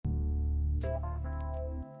Marcus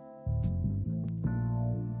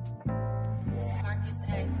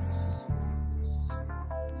X.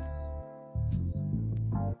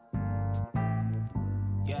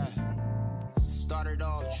 Yeah. Started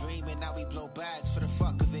off dreaming, now we blow bags for the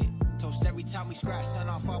fuck of it. Toast every time we scratch something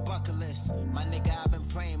off our bucket list. My nigga, I've been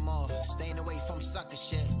praying more, staying away from sucker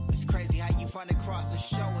shit. It's crazy how you run across a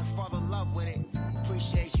show and fall in love with it.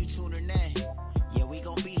 Appreciate you tuning in. Yeah, we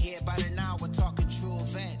gon' be here by the hour talking true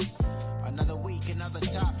events. Another week, another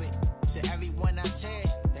topic. To everyone that's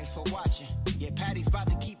here, thanks for watching. Yeah, Patty's about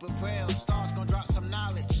to keep it real. Stars gon' drop some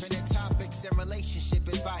knowledge. Trending topics and relationship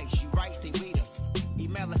advice. You write, they read them.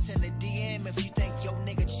 Email us in the DM if you think your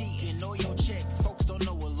nigga cheating or your chick. Folks don't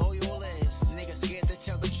know what loyal is. Niggas scared to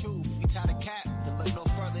tell the truth. We tie the cap to look no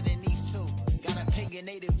further than these two. Got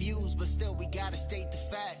opinionated views, but still we gotta state the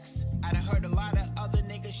facts. I done heard a lot of other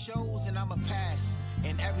niggas shows and I'ma pass.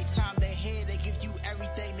 And every time they hear, they give you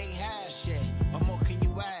everything they have. Shit, what more can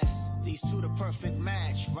you ask? These two the perfect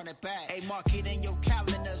match, run it back. Hey, mark it in your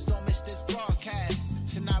calendars, don't miss this broadcast.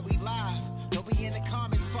 Tonight we live, don't be in the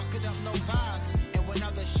comments, fuck it up, no vibes. And when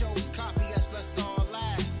other shows copy us, let's all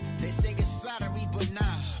laugh. They say it's flattery, but nah,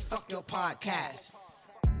 fuck your podcast.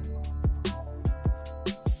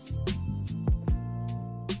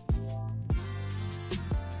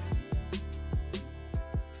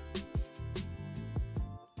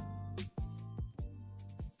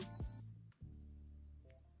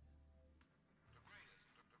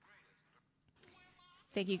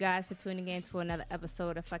 Thank you guys for tuning in to another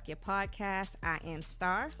episode of Fuck Your Podcast. I am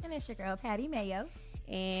Star. And it's your girl, Patty Mayo.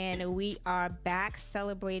 And we are back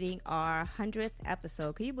celebrating our 100th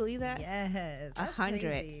episode. Can you believe that? Yes. 100.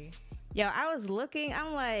 Crazy. Yo, I was looking,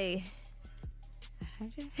 I'm like,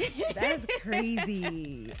 100? That is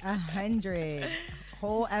crazy. 100.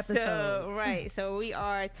 Whole episode. So, right. So we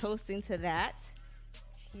are toasting to that.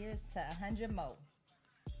 Cheers to 100 more.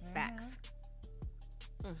 Facts.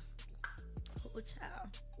 Oh,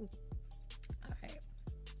 child. All right.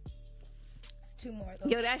 It's two more of those.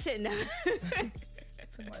 Yo, that shit, no.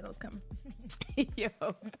 Two more of those coming. Yo.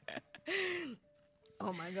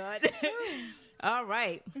 Oh, my God. All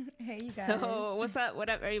right. Hey, you guys. So, what's up? What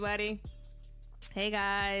up, everybody? Hey,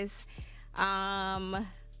 guys.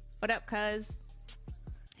 What up, cuz?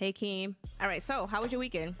 Hey, Keem. All right, so how was your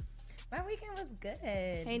weekend? My weekend was good.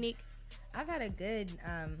 Hey, Neek. I've had a good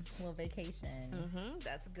little vacation.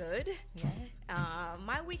 That's good. Yeah.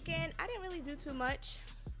 My weekend, I didn't really do too much.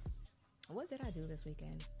 What did I do this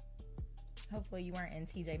weekend? Hopefully you weren't in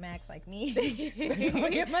TJ Maxx like me. So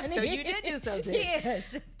you did do something. Yeah.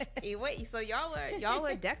 Hey, wait, so y'all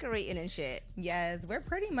are decorating and shit. Yes, we're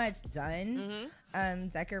pretty much done.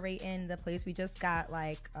 Decorating the place. We just got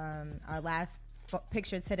like our last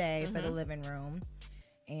picture today for the living room.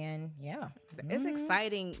 And yeah, it's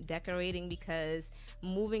exciting decorating because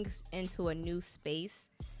moving into a new space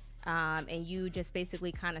and you just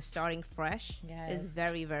basically kind of starting fresh is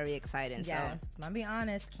very, very exciting. Yes, I'm gonna be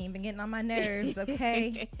honest, Keem been getting on my nerves,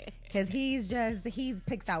 okay? Because he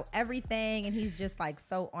picks out everything and he's just like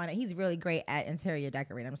so on it. He's really great at interior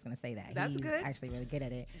decorating. I'm just gonna say that. That's he's good. Actually really good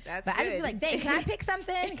at it. That's but good. I just be like, dang, can I pick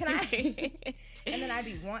something? Can I? And then I'd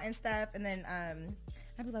be wanting stuff, and then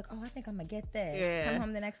I'd be like, oh, I think I'm gonna get this. Yeah. Come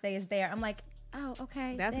home the next day, it's there. I'm like, oh,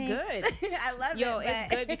 okay. That's thanks. good. I love Yo, it.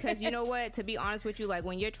 it's good because you know what? To be honest with you, like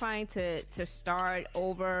when you're trying to start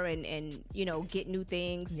over and you know get new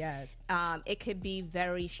things, yes, it could be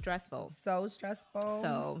very stressful. So stressful.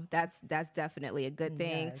 So that's definitely a good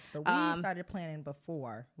thing. Yes, but we started planning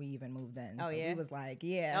before we even moved in. Oh, so yeah? we was like,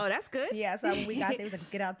 yeah. Oh, that's good. Yeah, so when we got there, we was like,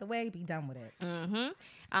 let's get out the way, be done with it.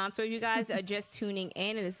 So if you guys are just tuning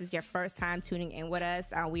in and this is your first time tuning in with us,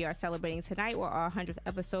 we are celebrating tonight with our 100th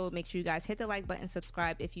episode. Make sure you guys hit the like button,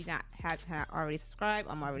 subscribe if you have already subscribed.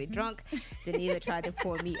 I'm already drunk. Denise tried to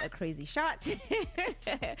pour me a crazy shot.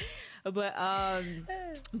 But all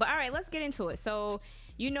right, let's get into it. So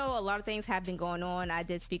you know, a lot of things have been going on. I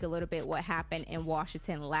did speak a little bit what happened in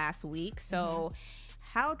Washington last week. So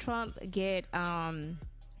how Trump get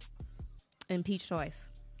impeached twice?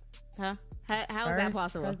 Huh? How is that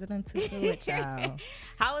possible? President to do it, child.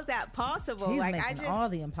 How is that possible? He's like making all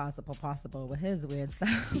the impossible possible with his weird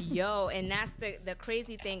stuff. Yo, and that's the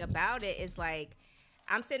crazy thing about it is like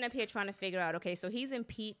I'm sitting up here trying to figure out, okay, so he's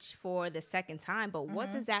impeached for the second time, but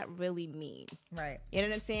what does that really mean? Right. You know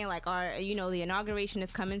what I'm saying? Like, the inauguration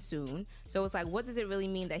is coming soon. So it's like, what does it really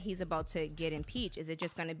mean that he's about to get impeached? Is it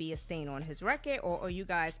just going to be a stain on his record, or are you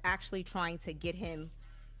guys actually trying to get him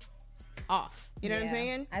off? You know what I'm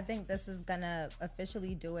saying? I think this is going to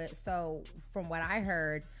officially do it. So from what I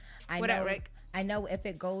heard, I know if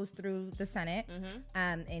it goes through the Senate,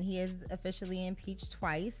 and he is officially impeached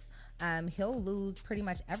twice, he'll lose pretty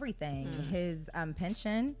much everything. His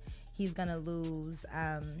pension. He's gonna lose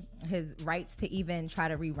his rights to even try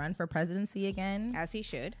to rerun for presidency again, as he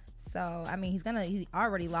should. So I mean, he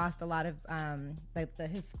already lost a lot of like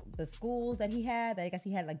the schools that he had. I guess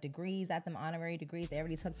he had like degrees at them, honorary degrees. They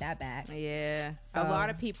already took that back. Yeah, so, a lot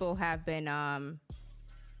of people have been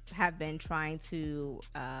trying to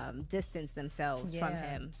distance themselves from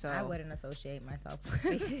him. So I wouldn't associate myself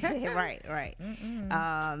with right.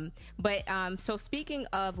 So speaking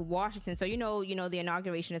of Washington, so you know the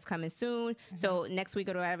inauguration is coming soon. So next week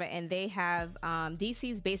or whatever, and they have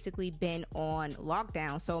DC's basically been on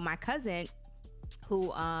lockdown. So my cousin,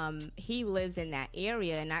 who he lives in that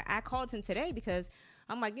area, and I called him today because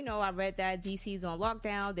I'm like, I read that DC's on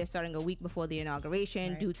lockdown. They're starting a week before the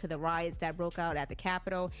inauguration due to the riots that broke out at the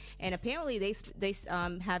Capitol. And apparently they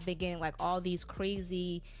have been getting like all these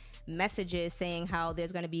crazy messages saying how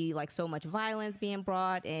there's going to be like so much violence being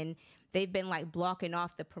brought, and they've been like blocking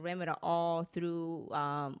off the perimeter all through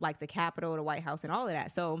like the Capitol, the White House, and all of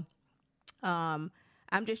that. So I'm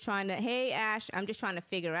just trying to, hey Ash, I'm just trying to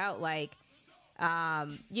figure out like,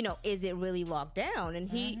 is it really locked down? And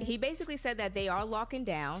he basically said that they are locking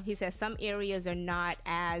down. He says some areas are not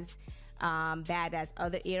as bad as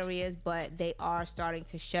other areas, but they are starting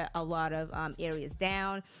to shut a lot of areas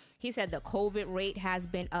down. He said the COVID rate has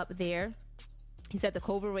been up there. He said the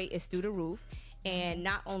COVID rate is through the roof. And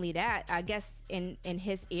not only that, I guess in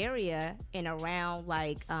his area and around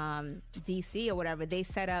like DC or whatever, they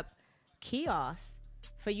set up kiosks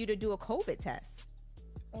for you to do a COVID test.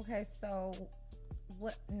 Okay, so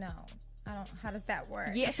what? No, I don't. How does that work?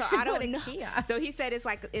 Yeah, so I don't know. So he said it's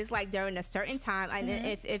like during a certain time.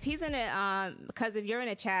 And if he's in a because if you're in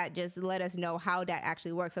a chat, just let us know how that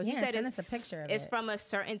actually works. So he said send us a picture. It's from a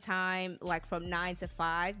certain time, like from 9 to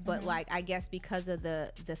 5. But like I guess because of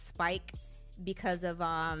the spike. Because of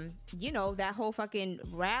that whole fucking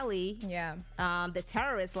rally, the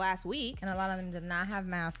terrorists last week, and a lot of them did not have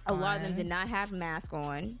masks on. A lot of them did not have masks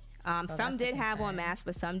on. Some did have on masks,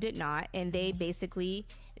 but some did not, and they basically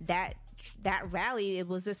that rally, it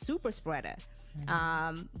was a super spreader.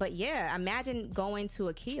 But yeah, imagine going to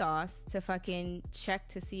a kiosk to fucking check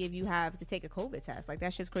to see if you have to take a COVID test. Like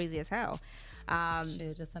that's just crazy as hell.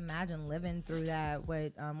 Just imagine living through that.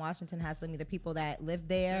 What Washington has to me, the people that live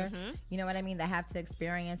there, you know what I mean, that have to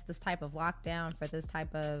experience this type of lockdown for this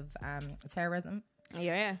type of terrorism.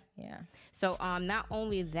 Yeah. So not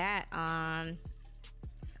only that,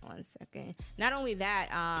 one second. Not only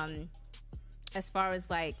that, as far as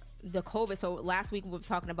like the COVID, so last week we were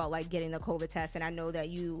talking about like getting the COVID test, and I know that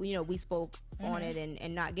we spoke on it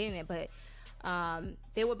and not getting it, but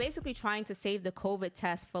they were basically trying to save the COVID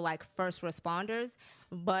test for like first responders.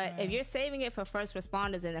 But if you're saving it for first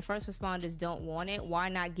responders and the first responders don't want it, why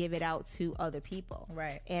not give it out to other people?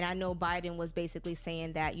 Right. And I know Biden was basically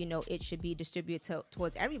saying that, it should be distributed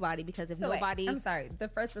towards everybody, because if nobody... Wait, I'm sorry, the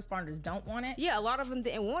first responders don't want it? Yeah, a lot of them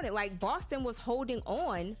didn't want it. Like Boston was holding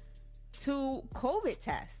on to COVID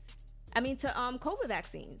tests. To COVID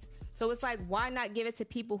vaccines. So it's like, why not give it to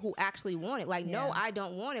people who actually want it? Like, no, I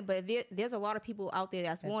don't want it. But there's a lot of people out there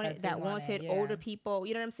that wanted older people.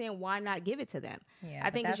 You know what I'm saying? Why not give it to them? Yeah, I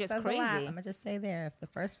think it's just crazy. I'm going to just say there, if the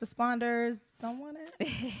first responders don't want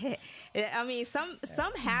it.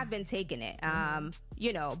 Some have been taking it,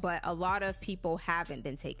 but a lot of people haven't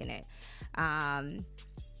been taking it.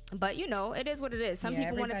 But it is what it is. Some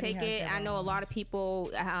people want to take it. I know a lot of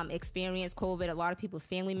people experience COVID. A lot of people's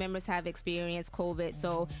family members have experienced COVID.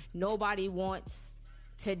 So nobody wants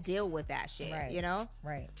to deal with that shit,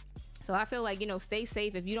 Right. So I feel like, stay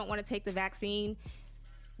safe. If you don't want to take the vaccine,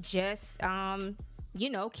 just,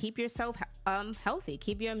 keep yourself healthy.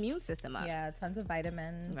 Keep your immune system up. Yeah, tons of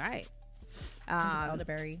vitamins. Right. Tons of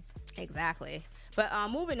elderberry. Exactly. But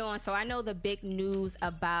moving on, so I know the big news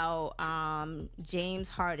about James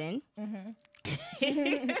Harden. Don't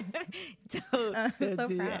so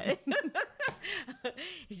do proud. that.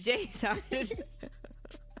 James Harden.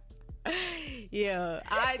 Yo,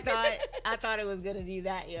 I thought it was gonna be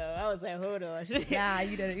that. Yo, I was like, hold on. Nah,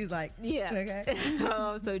 you did it. He was like, yeah.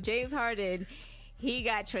 Okay. So James Harden, he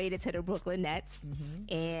got traded to the Brooklyn Nets,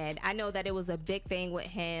 and I know that it was a big thing with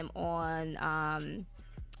him on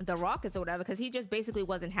the Rockets or whatever, because he just basically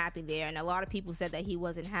wasn't happy there, and a lot of people said that he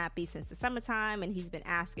wasn't happy since the summertime, and he's been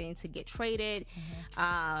asking to get traded.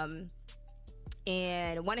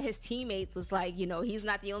 And one of his teammates was like, he's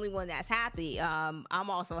not the only one that's happy. I'm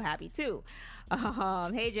also happy too.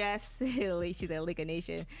 Hey Jess, she's at Laker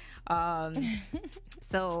Nation.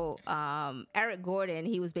 So Eric Gordon,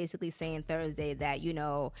 he was basically saying Thursday that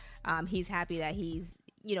he's happy that he's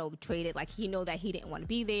traded. Like, he know that he didn't want to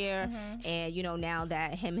be there, and now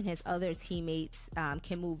that him and his other teammates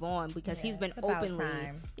can move on, because he's been openly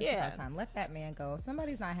time. Let that man go. If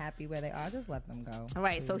somebody's not happy where they are, just let them go.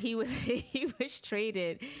 Right. Please. So he was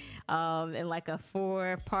traded in like a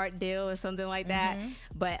 4-part deal or something like that.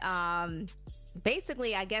 But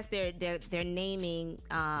basically, I guess they're naming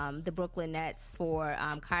the Brooklyn Nets for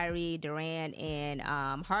Kyrie, Durant, and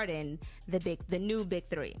Harden the new big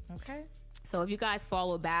three. Okay. So if you guys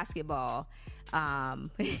follow basketball,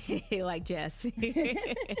 like Jess,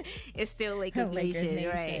 it's still Lakers Nation,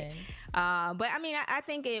 right? But I mean, I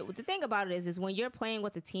think the thing about it is when you're playing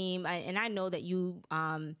with a team, and I know that you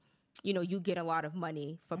get a lot of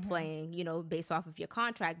money for playing, based off of your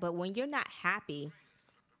contract. But when you're not happy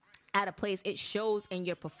at a place, it shows in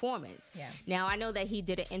your performance. Yeah. Now, I know that he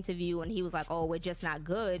did an interview and he was like, "Oh, we're just not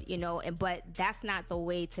good," but that's not the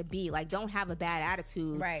way to be. Like, don't have a bad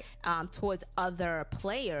attitude towards other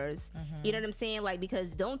players. You know what I'm saying? Like,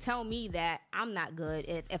 because don't tell me that I'm not good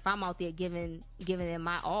if I'm out there giving them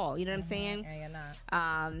my all. You know what I'm saying? And you're not.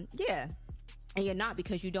 Yeah. And you're not,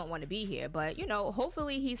 because you don't want to be here. But,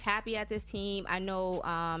 hopefully he's happy at this team. I know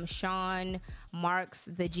Sean Marks,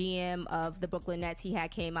 the GM of the Brooklyn Nets, he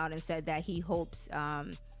had came out and said that he hopes,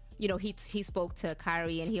 he spoke to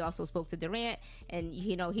Kyrie and he also spoke to Durant. And,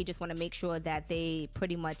 he just want to make sure that they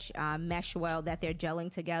pretty much mesh well, that they're gelling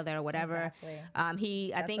together or whatever.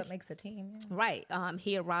 Exactly. I think what makes a team. Yeah. Right.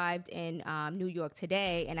 He arrived in New York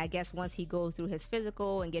today. And I guess once he goes through his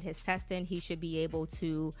physical and get his testing, he should be able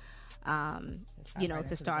to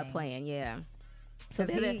to start playing. Yeah. So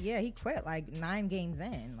he quit like 9 games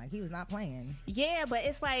in. Like, he was not playing. Yeah, but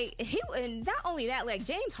it's like and not only that, like,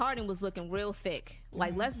 James Harden was looking real thick.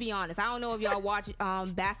 Like, let's be honest. I don't know if y'all watch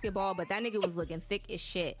basketball, but that nigga was looking thick as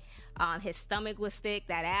shit. His stomach was thick.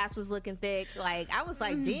 That ass was looking thick. Like, I was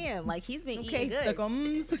like, damn. Like, he's been eating good.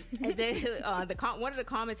 And then one of the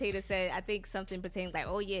commentators said, I think something pertains like,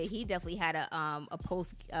 oh yeah, he definitely had a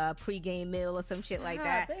post pre-game meal or some shit like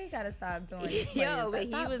that. They gotta stop doing it. Yo, but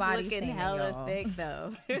he was looking hella thick though.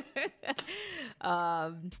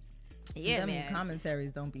 Yeah, man. Commentaries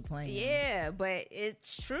don't be playing. Yeah, but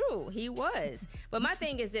it's true. He was. But my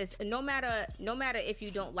thing is this: no matter if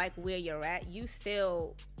you don't like where you're at,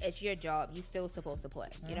 it's your job. You still supposed to play.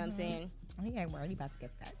 You know what I'm saying? He ain't worried about to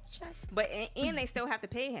get that check. But and they still have to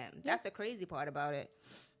pay him. That's the crazy part about it.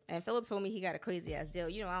 And Philip told me he got a crazy ass deal. I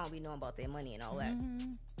don't be knowing about their money and all that.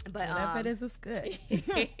 But whatever it is, it's good.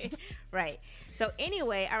 Right. So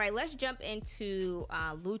anyway, all right, let's jump into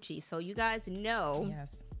Lucci. So you guys know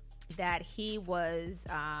that he was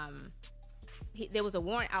there was a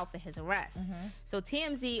warrant out for his arrest. So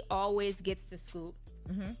TMZ always gets the scoop.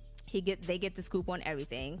 They get the scoop on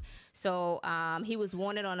everything. So he was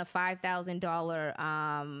wanted on a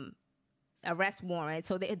 $5,000 arrest warrant.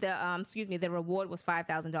 So the reward was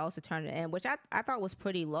 $5,000 to turn it in, which I thought was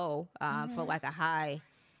pretty low for like a high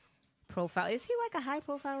profile. Is he like a high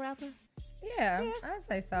profile rapper? Yeah, I'd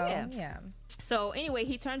say so. Yeah. So anyway,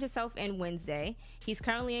 he turned himself in Wednesday. He's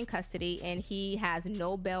currently in custody and he has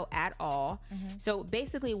no bail at all. So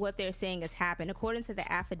basically what they're saying has happened. According to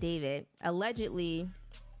the affidavit, allegedly,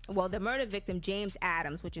 the murder victim, James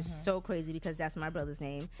Adams, which is so crazy because that's my brother's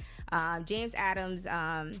name. James Adams,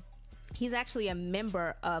 he's actually a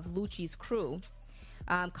member of Lucci's crew.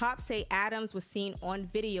 Cops say Adams was seen on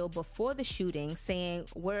video before the shooting saying,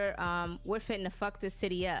 we're finna fuck this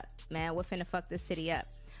city up, man. We're finna fuck this city up.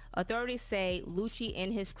 Authorities say Lucci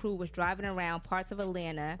and his crew was driving around parts of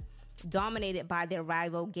Atlanta dominated by their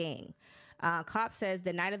rival gang. Cops says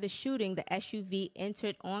the night of the shooting, the SUV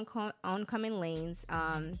entered oncoming lanes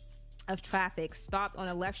of traffic, stopped on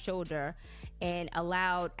the left shoulder, and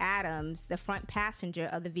allowed Adams, the front passenger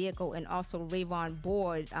of the vehicle, and also Rayvon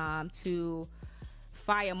Board to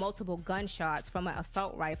fire multiple gunshots from an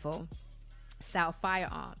assault rifle style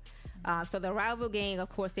firearm. So the rival gang, of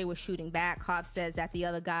course, they were shooting back. Cops says that the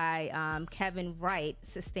other guy, Kevin Wright,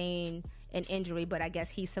 sustained an injury, but I guess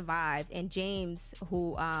he survived. And James,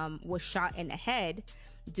 who was shot in the head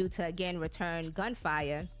due to, again, return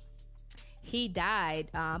gunfire, he died,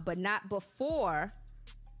 but not before,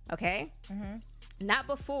 not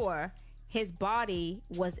before his body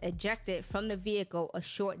was ejected from the vehicle a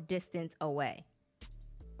short distance away.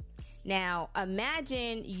 Now,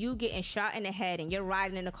 imagine you getting shot in the head and you're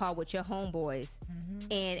riding in the car with your homeboys,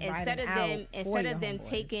 and instead of them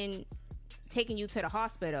taking you to the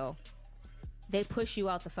hospital, they push you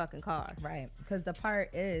out the fucking car. Right. Because the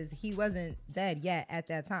part is he wasn't dead yet at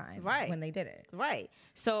that time. Right. When they did it. Right.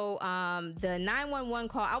 So the 911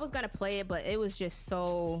 call, I was going to play it, but it was just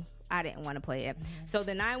so, I didn't want to play it. So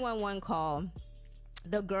the 911 call,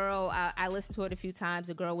 the girl, I listened to it a few times.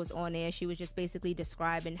 The girl was on there. She was just basically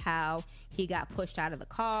describing how he got pushed out of the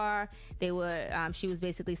car. She was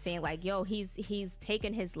basically saying like, yo, he's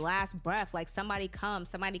taking his last breath. Like somebody come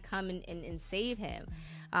and save him.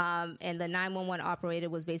 And the 911 operator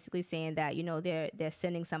was basically saying that, you know, they're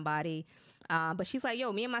sending somebody. But she's like,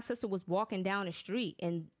 yo, me and my sister was walking down the street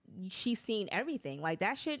and she's seen everything. Like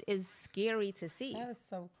that shit is scary to see. That is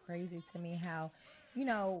so crazy to me how, you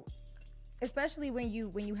know, especially when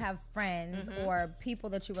you have friends or people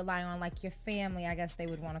that you rely on, like your family, I guess they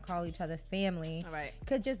would want to call each other family, right,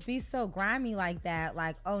 could just be so grimy like that.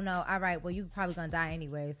 Like, oh no, all right, well, you probably gonna die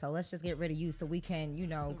anyway, so let's just get rid of you so we can, you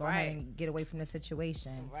know, go ahead and get away from the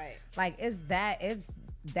situation. Right. Like, is that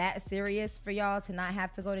serious for y'all to not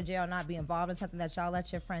have to go to jail, not be involved in something that y'all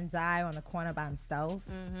let your friend die on the corner by himself?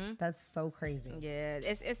 That's so crazy. Yeah,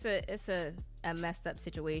 it's a messed up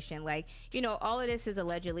situation. Like, you know, all of this is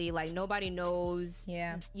allegedly, like nobody knows,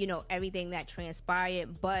 you know, everything that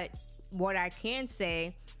transpired. But what I can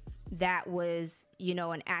say, that was, you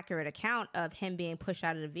know, an accurate account of him being pushed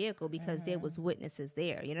out of the vehicle because there was witnesses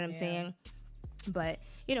there. You know what I'm saying? But,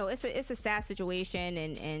 you know, it's a sad situation,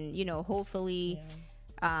 and you know, hopefully.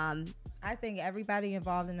 I think everybody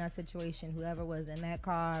involved in that situation, whoever was in that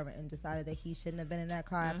car and decided that he shouldn't have been in that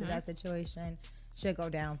car after that situation, should go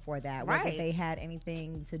down for that. Right. Whether they had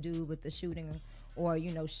anything to do with the shooting or,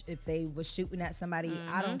 you know, if they were shooting at somebody,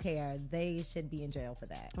 I don't care. They should be in jail for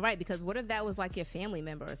that. Right, because what if that was like your family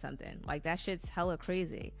member or something? Like that shit's hella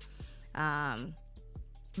crazy.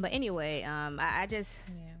 But anyway, I just,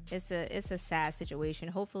 it's a sad situation.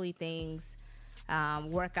 Hopefully things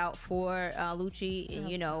work out for Lucci,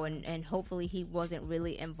 and, you know, and hopefully he wasn't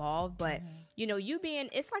really involved. But you know,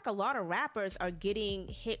 it's like a lot of rappers are getting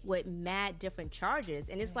hit with mad different charges,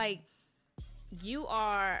 and it's like, you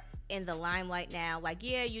are in the limelight now. Like,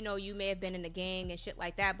 yeah, you know, you may have been in a gang and shit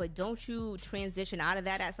like that, but don't you transition out of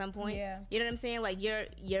that at some point? You know what I'm saying? Like,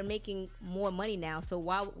 you're making more money now, so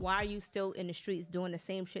why are you still in the streets doing the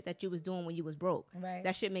same shit that you was doing when you was broke? Right.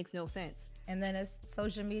 That shit makes no sense. And then it's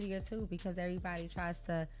social media too, because everybody tries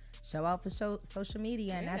to show out for social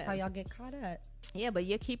media, and that's how y'all get caught up. Yeah, but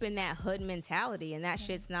you're keeping that hood mentality, and that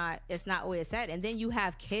shit's not where it's at. And then you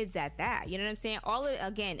have kids at that. You know what I'm saying?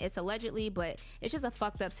 Again, it's allegedly, but it's just a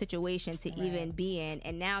fucked up situation to even be in.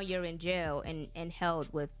 And now you're in jail and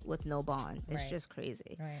held with no bond. It's just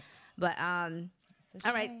crazy. Right. But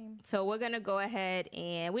all right, so we're gonna go ahead,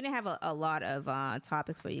 and we didn't have a lot of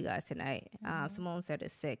topics for you guys tonight. Simone said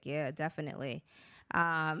it's sick. Yeah, definitely.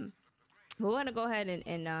 But we're gonna go ahead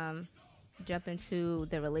and jump into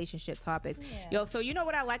the relationship topics. Yo, so you know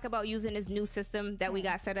what I like about using this new system that we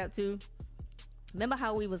got set up to? Remember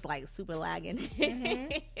how we was like super lagging?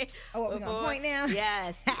 Oh, what, we on point now?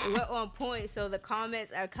 Yes, we're on point. So the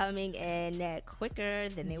comments are coming in quicker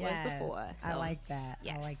than they was before. So, I like that.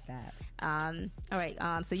 I like that. All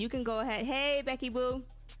right. So you can go ahead. Hey, Becky Boo.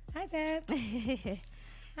 Hi, Deb.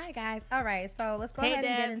 Hi, guys. All right. So let's go ahead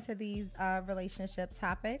and get into these relationship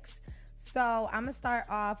topics. So I'm gonna start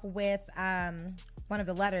off with one of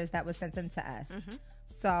the letters that was sent in to us.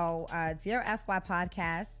 So, dear FY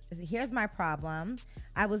Podcast, here's my problem.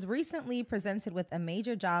 I was recently presented with a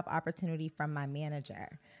major job opportunity from my manager.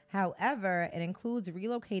 However, it includes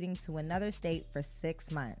relocating to another state for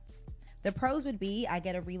 6 months. The pros would be I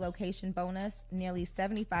get a relocation bonus, nearly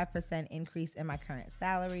 75% increase in my current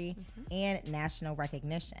salary, and national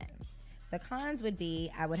recognition. The cons would be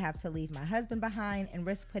I would have to leave my husband behind and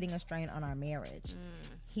risk putting a strain on our marriage.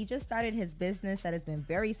 He just started his business that has been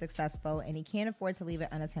very successful, and he can't afford to leave it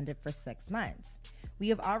unattended for 6 months. We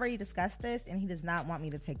have already discussed this, and he does not want me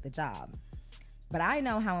to take the job. But I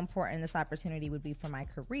know how important this opportunity would be for my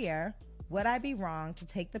career. Would I be wrong to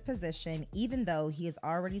take the position even though he has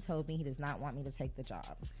already told me he does not want me to take the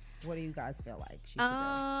job? What do you guys feel like she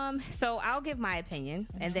should do? So I'll give my opinion,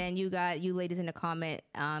 and then you ladies in the comment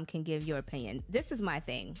can give your opinion. This is my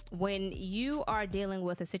thing. When you are dealing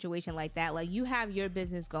with a situation like that, like you have your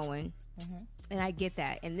business going, and I get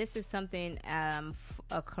that, and this is something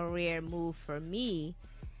a career move for me.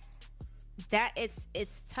 That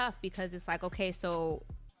it's tough because it's like, okay, so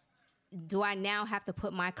do I now have to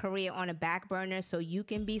put my career on a back burner so you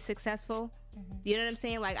can be successful? You know what I'm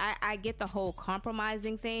saying? Like, I get the whole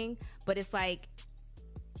compromising thing, but it's like,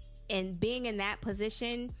 in being in that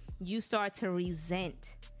position, you start to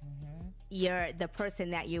resent the person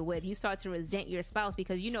that you're with. You start to resent your spouse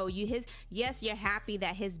because, you know, yes, you're happy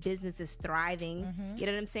that his business is thriving. You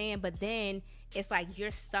know what I'm saying? But then it's like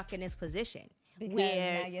you're stuck in this position.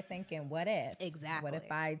 Because now you're thinking, what if? Exactly. What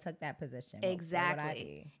if I took that position?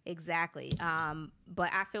 Exactly. Exactly. But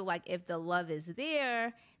I feel like if the love is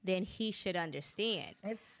there, then he should understand.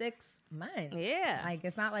 It's 6 months. Yeah. Like,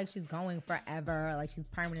 it's not like she's going forever. Like, she's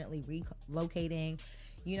permanently relocating.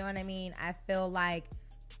 You know what I mean? I feel like,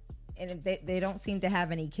 and if they don't seem to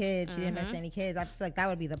have any kids. She didn't mention any kids. I feel like that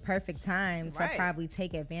would be the perfect time to probably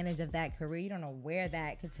take advantage of that career. You don't know where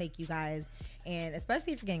that could take you guys. And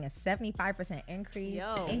especially if you're getting a 75% increase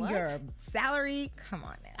in your salary. Come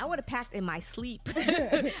on now. I would have packed in my sleep.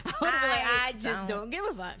 I just don't give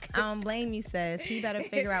a fuck. I don't blame you, sis. He better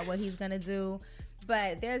figure out what he's going to do.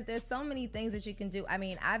 But there's so many things that you can do. I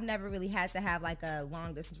mean, I've never really had to have like a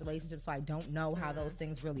long distance relationship, so I don't know how those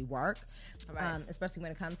things really work, especially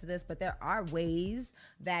when it comes to this. But there are ways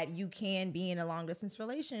that you can be in a long distance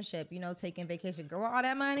relationship, you know, taking vacation. Girl, all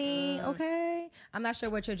that money, okay? I'm not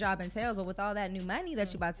sure what your job entails, but with all that new money that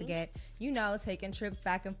you're about to get, you know, taking trips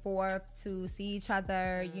back and forth to see each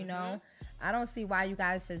other, you know. I don't see why you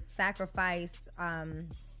guys should sacrifice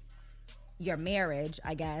your marriage,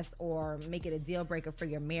 I guess, or make it a deal breaker for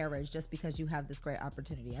your marriage just because you have this great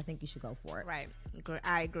opportunity. I think you should go for it. Right.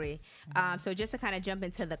 I agree. So just to kind of jump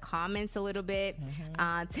into the comments a little bit,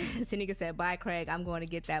 Tanika said, bye, Craig. I'm going to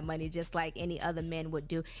get that money just like any other men would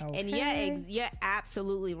do. Okay. And you're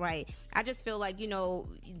absolutely right. I just feel like, you know,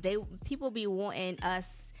 people be wanting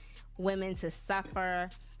us women to suffer,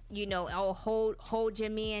 you know, oh, hold your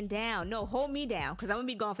man down. No, hold me down, because I'm going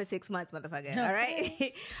to be gone for 6 months, motherfucker.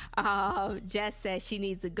 Okay. All right? Jess said she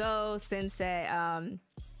needs to go. Sim said,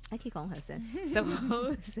 I keep calling her Sim.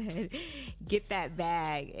 So said, get that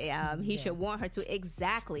bag. He should want her to.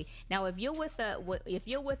 Exactly. Now, if you're with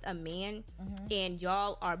a man and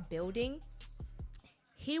y'all are building,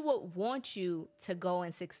 he would want you to go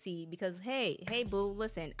and succeed because, hey, boo,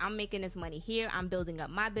 listen, I'm making this money here. I'm building up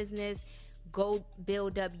my business. Go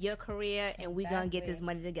build up your career, and we gonna get this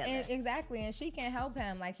money together. Exactly, and she can help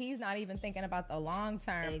him. Like, he's not even thinking about the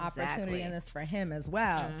long-term opportunity in this for him as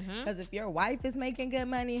well. Because if your wife is making good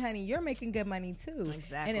money, honey, you're making good money too.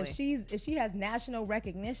 Exactly. And if she has national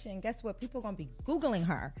recognition, guess what? People are gonna be Googling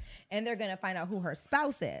her, and they're gonna find out who her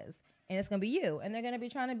spouse is. And it's going to be you. And they're going to be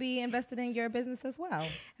trying to be invested in your business as well.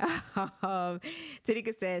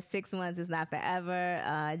 Tanika says 6 months is not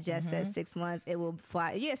forever. Jess says 6 months, it will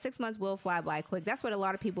fly. Yeah, 6 months will fly by quick. That's what a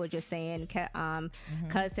lot of people are just saying.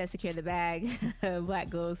 Cuz says secure the bag. Black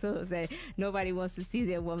Gold so said nobody wants to see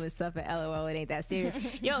their woman suffer. LOL, it ain't that serious.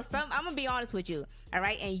 Yo, I'm going to be honest with you. All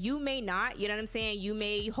right. And you may not, you know what I'm saying? You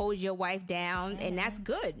may hold your wife down, and that's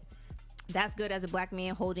good. That's good as a black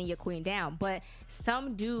man holding your queen down. But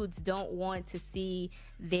some dudes don't want to see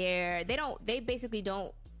they don't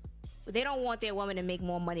want their woman to make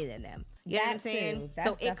more money than them. You know what I'm saying?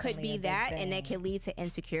 So it could be that, and that can lead to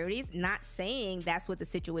insecurities. Not saying that's what the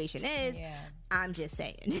situation is. Yeah. I'm just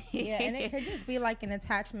saying. Yeah, and it could just be like an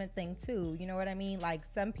attachment thing too. You know what I mean? Like,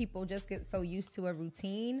 some people just get so used to a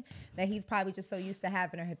routine that he's probably just so used to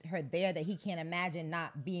having her there that he can't imagine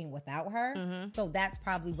not being without her. So that's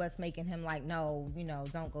probably what's making him like, no, you know,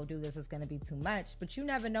 don't go do this. It's going to be too much. But you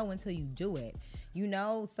never know until you do it. You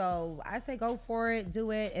know, so I say go for it,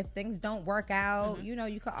 do it. If things don't work out, you know,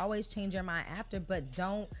 you could always change your mind after, but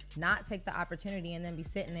don't not take the opportunity and then be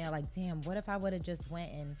sitting there like, damn, what if I would have just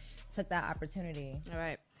went and took that opportunity? All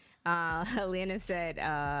right. Helena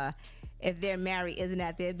said, if they're married, isn't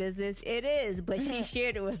that their business? It is, but she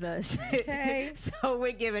shared it with us. Okay. So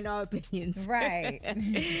we're giving our opinions. Right.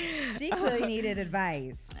 She clearly needed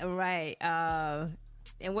advice. Right.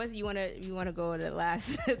 And what you want to go to the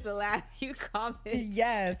last few comments?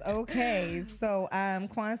 Yes. Okay. So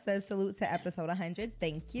Quan says salute to episode 100.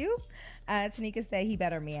 Thank you. Tanika said he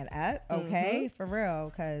better man up. Okay, for real.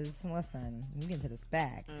 Because listen, you get into this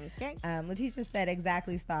bag. Okay. Letitia said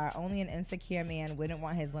exactly, Star. Only an insecure man wouldn't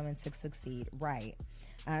want his women to succeed. Right.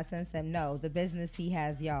 Since him, no, the business he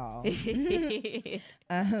has, y'all.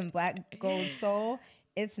 Black Gold Soul.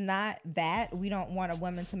 It's not that we don't want a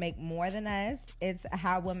woman to make more than us. It's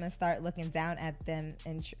how women start looking down at them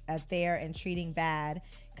and and treating bad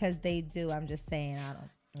because they do. I'm just saying, I don't.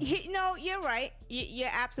 No, you're right. You're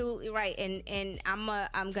absolutely right. And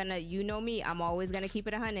I'm gonna, you know me, I'm always gonna keep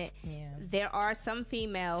it 100. Yeah. There are some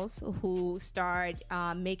females who start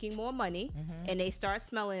making more money and they start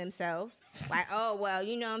smelling themselves like, oh, well,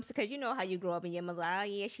 you know, because you know how you grow up and your mother, like, oh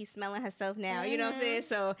yeah, she's smelling herself now. You know what I'm saying?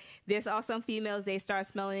 So there's also some females, they start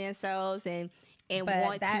smelling themselves and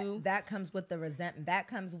that comes with the resentment. That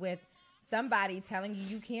comes with somebody telling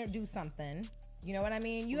you can't do something. You know what I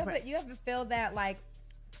mean? You ever feel that, like,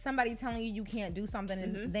 somebody telling you can't do something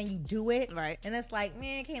and then you do it. Right. And it's like,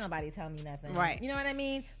 man, can't nobody tell me nothing. Right. You know what I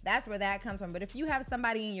mean? That's where that comes from. But if you have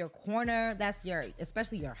somebody in your corner,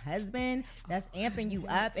 especially your husband, that's amping you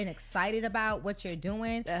up and excited about what you're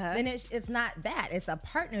doing, then it's not that. It's a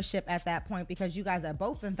partnership at that point because you guys are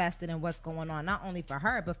both invested in what's going on, not only for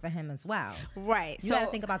her, but for him as well. Right. You got to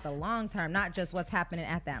think about the long term, not just what's happening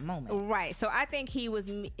at that moment. Right. So I think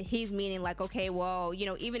he's meaning like, okay, well, you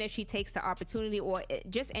know, even if she takes the opportunity or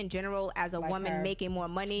just in general as a like woman her. Making more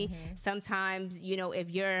money, sometimes, you know, if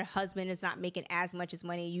your husband is not making as much as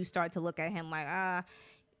money, you start to look at him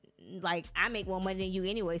like I make more money than you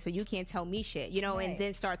anyway, so you can't tell me shit, you know, and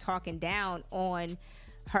then start talking down on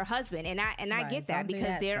her husband. And I get that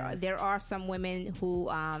because there are some women who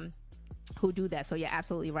do that. So you're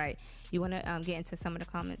absolutely right. You want to get into some of the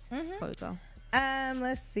comments before we go?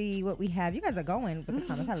 Let's see what we have. You guys are going with the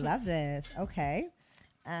comments. I love this. Okay.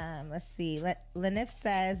 Let's see. Lenif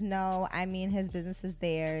says, no, I mean his business is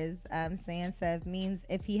theirs. San says, means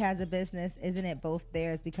if he has a business, isn't it both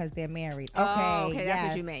theirs because they're married? Okay. Oh, okay, that's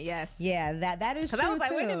what you meant. Yes. Yeah, that is true. Because I was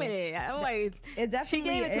like, wait a minute. I'm like, it definitely she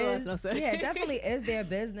gave it to us. No, sir. Yeah, it definitely is their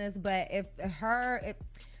business. But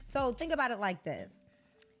so think about it like this.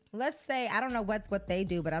 Let's say, I don't know what they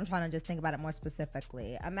do, but I'm trying to just think about it more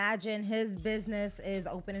specifically. Imagine his business is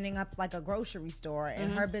opening up like a grocery store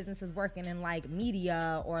and her business is working in like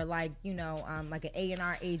media or like, you know, like an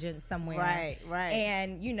A&R agent somewhere. Right.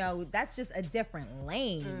 And, you know, that's just a different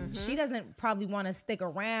lane. She doesn't probably want to stick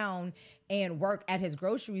around and work at his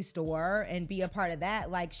grocery store and be a part of that.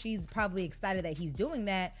 Like, she's probably excited that he's doing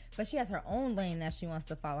that, but she has her own lane that she wants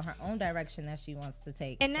to follow, her own direction that she wants to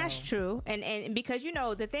take. And that's true. And because, you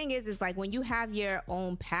know, the thing is like when you have your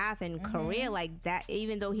own path and career like that,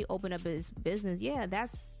 even though he opened up his business,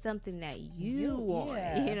 that's something that you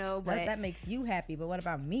want, you know, but that makes you happy. But what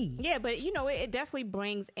about me? Yeah, but you know, it definitely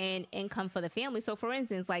brings in income for the family. So for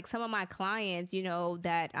instance, like some of my clients, you know,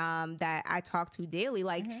 that I talk to daily,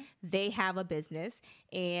 like they have a business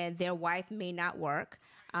and their wife may not work,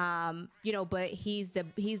 you know, but he's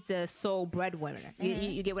the sole breadwinner.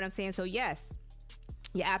 You get what I'm saying? So yes,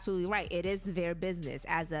 you're absolutely right. It is their business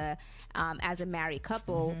as a married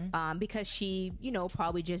couple, because she, you know,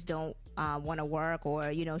 probably just don't want to work,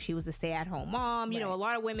 or, you know, she was a stay-at-home mom. You know, a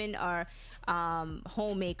lot of women are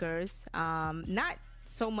homemakers. Not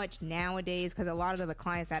so much nowadays because a lot of the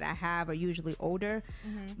clients that I have are usually older,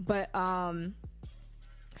 but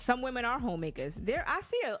some women are homemakers. I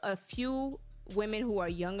see a few women who are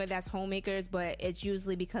younger that's homemakers, but it's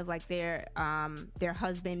usually because like their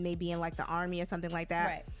husband may be in like the army or something like that.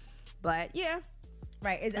 Right. But yeah.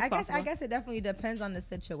 Right. I guess it definitely depends on the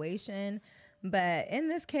situation. But in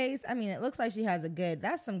this case, I mean, it looks like she has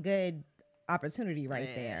that's some good opportunity right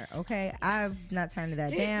there. Okay. I'm not turning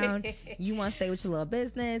that down. You want to stay with your little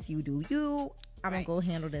business, you do you. I'm going to go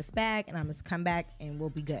handle this back, and I'm going to come back, and we'll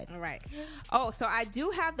be good. All right. Oh, so I do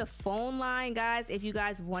have the phone line, guys. If you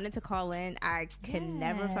guys wanted to call in, I can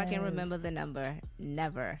never fucking remember the number.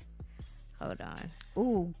 Never. Hold on.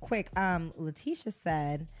 Ooh, quick. Letitia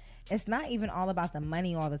said, it's not even all about the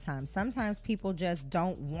money all the time. Sometimes people just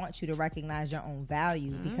don't want you to recognize your own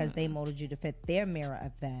value because they molded you to fit their mirror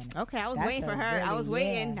of them. Okay, I was waiting for her. I was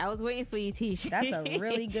waiting. I was waiting for you, Tisha. That's a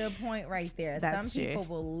really good point right there. Some people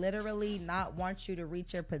will literally not want you to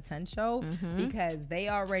reach your potential because they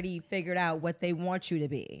already figured out what they want you to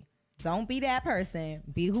be. Don't be that person.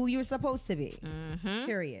 Be who you're supposed to be.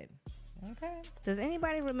 Period. Okay. Does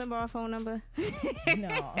anybody remember our phone number?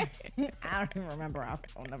 No. I don't even remember our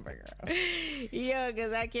phone number, girl. Yo,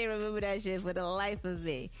 because I can't remember that shit for the life of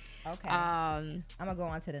me. Okay. I'm going to go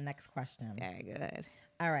on to the next question. Very good.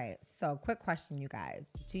 All right. So, quick question, you guys.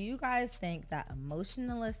 Do you guys think that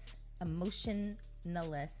emotionless,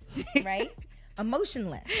 right?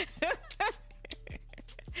 Emotionless.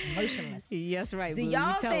 Yes, right. Do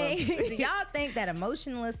y'all think that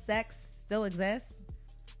emotionless sex still exists?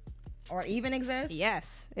 Or even exists?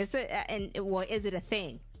 Yes. Is it a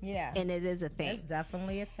thing? Yeah. And it is a thing. It's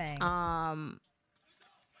definitely a thing.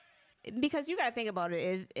 Because you got to think about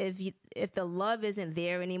it. If the love isn't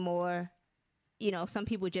there anymore, you know, some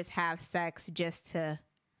people just have sex just to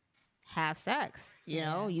have sex. You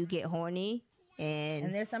know, you get horny.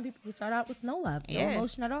 And there's some people who start out with no love, no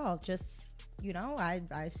emotion at all. Just, you know,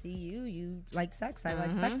 I see you like sex, I like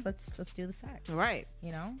sex, let's do the sex. Right.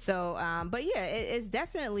 You know? So, but yeah, it's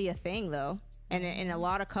definitely a thing though. And a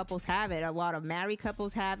lot of couples have it. A lot of married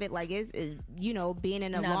couples have it. Like, it's you know, being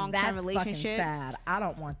in a long-term relationship. That's fucking sad. I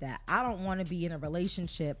don't want that. I don't want to be in a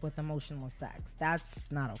relationship with emotional sex. That's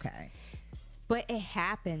not okay. But it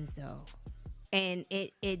happens though. And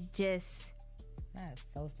it just... That is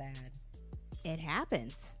so sad. it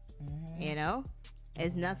happens. You know,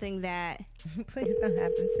 it's nothing that. Please don't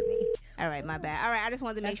happen to me. All right, my bad. All right, I just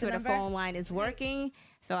wanted to make sure the phone line is working,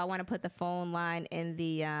 so I want to put the phone line in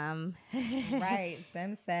the. Right,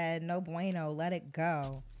 Sim said no bueno, let it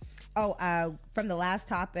go. Oh, from the last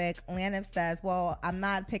topic, Lanif says, well, I'm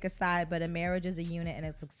not pick a side, but a marriage is a unit, and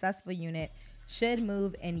a successful unit should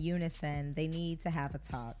move in unison. They need to have a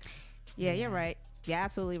talk. Yeah, you're right. You're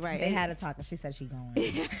absolutely right. They had a talk, and she said she going.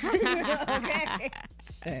 Okay.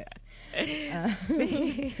 Shit.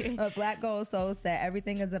 Black Gold Soul said,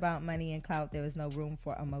 everything is about money and clout. There is no room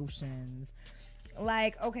for emotions.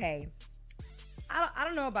 Like, okay, I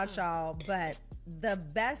don't know about y'all, but the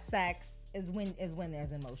best sex is when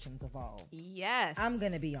there's emotions involved. Yes. I'm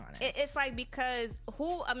gonna be honest. It's like, because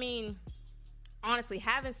honestly,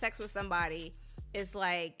 having sex with somebody is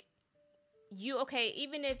like,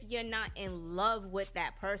 even if you're not in love with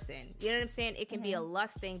that person, you know what I'm saying? It can be a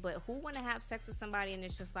lust thing, but who want to have sex with somebody and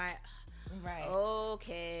it's just like, right,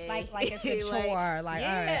 okay, like it's a chore, all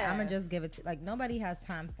right, I'm gonna just give it to, like, nobody has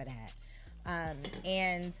time for that.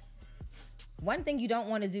 And one thing you don't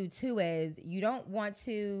want to do too is you don't want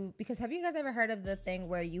to, because have you guys ever heard of the thing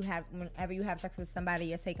where whenever you have sex with somebody,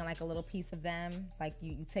 you're taking like a little piece of them, like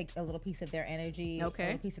you take a little piece of their energy, a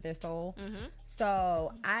little piece of their soul.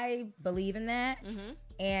 So I believe in that.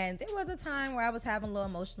 And there was a time where I was having a little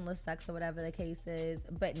emotionless sex or whatever the case is,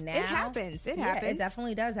 but now it happens. It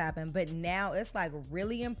definitely does happen. But now it's like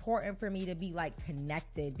really important for me to be like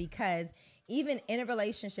connected, because even in a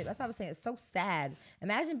relationship, that's what I was saying, it's so sad.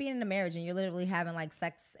 Imagine being in a marriage and you're literally having like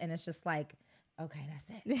sex and it's just like, okay, that's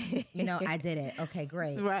it. You know, I did it. Okay,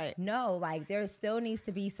 great. Right. No, like there still needs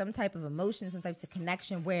to be some type of emotion, some type of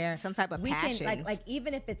connection where some type of passion. Can, like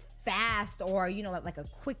even if it's fast or, you know, like a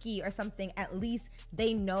quickie or something, at least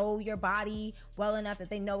they know your body well enough that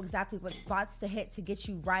they know exactly what spots to hit to get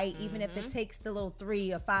you right. Even if it takes the little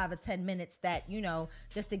 3 or 5 or 10 minutes that, you know,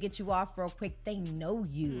 just to get you off real quick, they know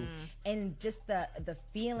you. And just the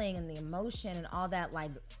feeling and the emotion and all that, like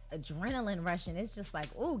adrenaline rushing, it's just like,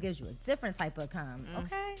 ooh, gives you a different type of come.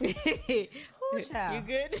 Okay. Ooh, child. You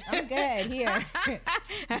good? I'm good here.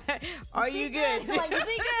 Are you good? Like, is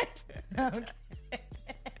he good? Okay.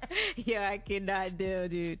 Yeah, I cannot deal,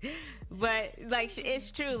 dude. But like,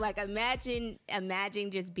 it's true. Like, imagine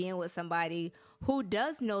just being with somebody who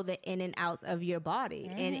does know the in and outs of your body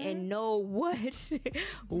and know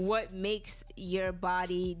what makes your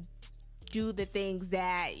body do the things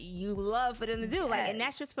that you love for them to do. Like, and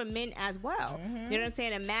that's just for men as well. You know what I'm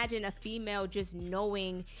saying? Imagine a female just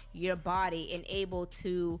knowing your body and able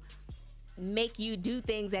to make you do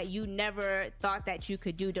things that you never thought that you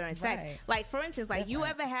could do during sex. Like, for instance, like, you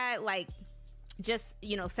ever had like, just,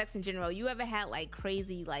 you know, sex in general, you ever had like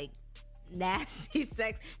crazy, like nasty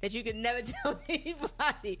sex that you could never tell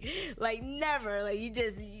anybody? Like, never. Like,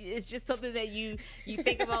 it's just something that you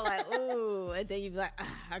think about, like, ooh, and then you be like,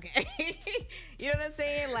 okay. You know what I'm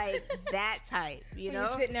saying? Like, that type, you know?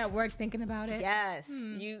 You're sitting at work thinking about it. Yes.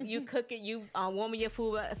 You cook it, you warming your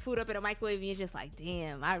food up in a microwave, and you're just like,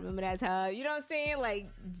 damn, I remember that time. You know what I'm saying? Like,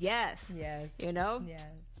 yes. You know?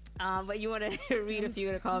 Yes. But you want to read a few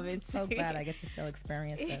of the comments. So glad I get to still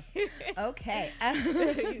experience this. Okay.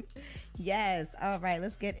 Yes. All right.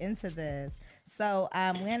 Let's get into this. So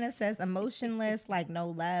Lana says emotionless, like no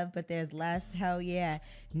love, but there's less. Hell yeah.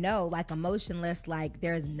 No, like emotionless, like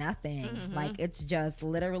there's nothing. Like it's just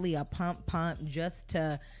literally a pump just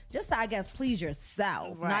to I guess please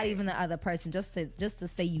yourself, not even the other person, just to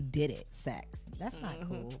say you did it. Sex. That's not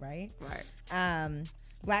cool, right? Right.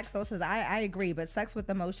 Black Soul says, I agree, but sex with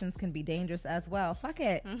emotions can be dangerous as well. Fuck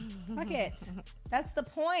it. Fuck it. That's the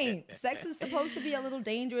point. Sex is supposed to be a little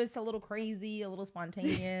dangerous, a little crazy, a little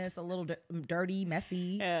spontaneous, a little dirty,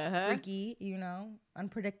 messy, freaky, you know,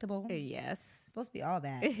 unpredictable. Yes. It's supposed to be all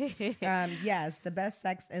that. Yes, the best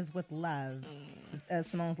sex is with love.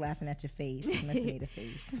 Simone's laughing at your face. You must have made a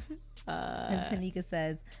face. And Tanika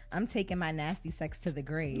says, I'm taking my nasty sex to the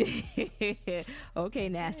grave. Okay,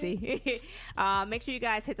 nasty. Make sure you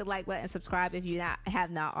guys hit the like button, subscribe if you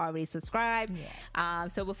have not already subscribed.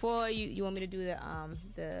 So before you want me to do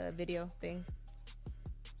the video thing?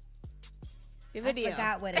 The video. I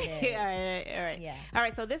forgot what it is. All right. Yeah. All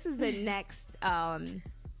right. So this is the next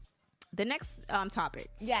topic.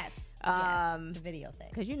 Yes. The video thing.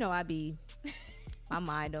 Because you know my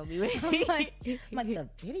mind don't be working. like the video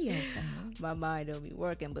thing. My mind don't be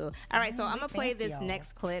working, boo. All right, so I'm gonna play this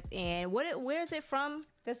next clip, and where is it from?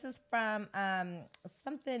 This is from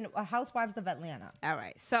Housewives of Atlanta. All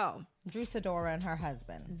right, so Drew Sidora and her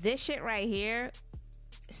husband. This shit right here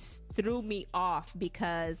threw me off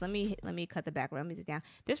because let me cut the background music down.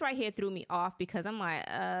 This right here threw me off because I'm like,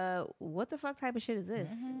 what the fuck type of shit is this?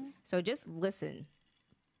 So just listen,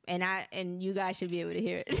 and you guys should be able to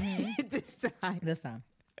hear it this time. This time.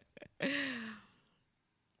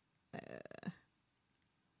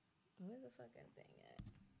 Where's the fucking thing at?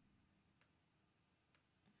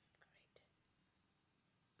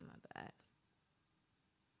 Great. My bad.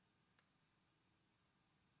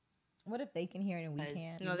 What if they can hear it and we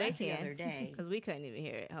can't? No, they The can. other day. Because we couldn't even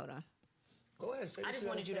hear it. Hold on. Go ahead. Say I what just you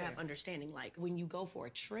wanted you gotta to say. have understanding. Like, when you go for a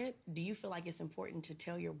trip, do you feel like it's important to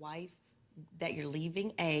tell your wife that you're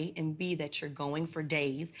leaving, A, and B, that you're going for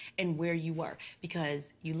days and where you were?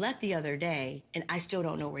 Because you left the other day, and I still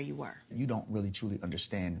don't know where you were. You don't really truly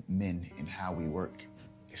understand men and how we work,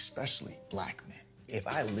 especially black men. If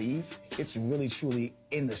I leave, it's really truly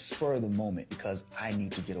in the spur of the moment because I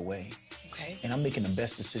need to get away. Okay. And I'm making the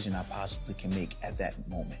best decision I possibly can make at that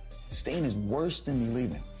moment. Staying is worse than me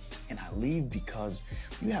leaving. And I leave because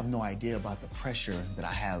you have no idea about the pressure that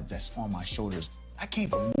I have that's on my shoulders. I came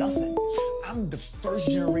from nothing. I'm the first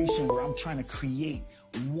generation where I'm trying to create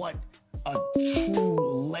what a true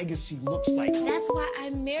legacy looks like. That's why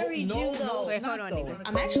I married you, though. Wait, hold on, nigga.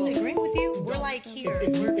 I'm actually agreeing with you. We're like here.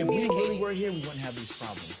 If We're we really communicating. were here, we wouldn't have these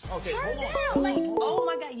problems. Okay, Turn hold on. down. Like, oh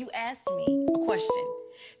my God, you asked me a question.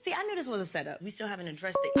 See, I knew this was a setup. We still haven't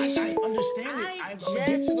addressed the issue. I understand it. I'm gonna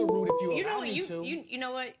get to the root if you You know allow what? me to. You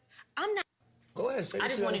know what? I'm not. Go ahead. Say I what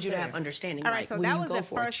just you wanted gotta you to say. have understanding. All right, Like, so when that you was go the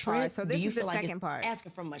for a first part, trip, so do this you is the feel like second it's part.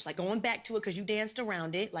 asking for much? Like going back to it because you danced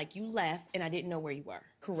around it, like you left and I didn't know where you were.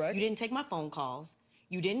 Correct. You didn't take my phone calls.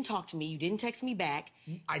 You didn't talk to me. You didn't text me back.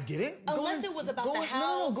 I didn't. Unless it was about the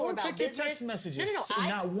house Go or and about check your business. text messages. No.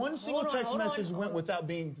 Not one single Hold on, text hold on, message hold went on. without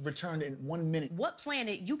being returned in 1 minute. What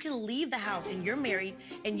planet you can leave the house and you're married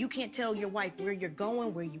and you can't tell your wife where you're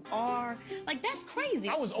going, where you are? Like, that's crazy.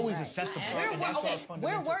 I was always accessible. and that's our Where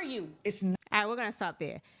fundamental- were you? It's All right, we're gonna stop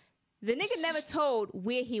there. The nigga never told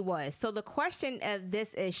where he was. So the question of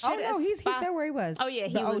this is, should Oh no, he said where he was. Oh yeah,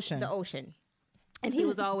 he the was ocean. the ocean, and he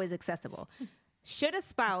was always accessible. Should a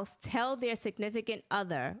spouse tell their significant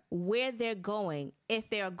other where they're going if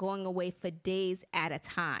they are going away for days at a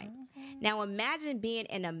time? Now imagine being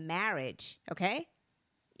in a marriage, okay?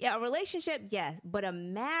 Yeah, a relationship, yes, but a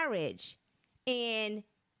marriage, and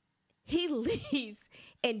he leaves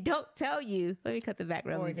and don't tell you. Let me cut the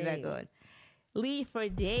background music back on. Leave for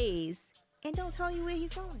days and don't tell you where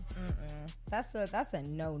he's going. That's a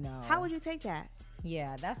no-no. How would you take that?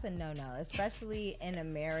 Yeah, that's a no-no, especially in a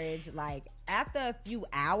marriage. Like, after a few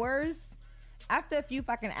hours, and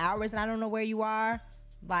I don't know where you are,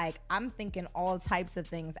 like, I'm thinking all types of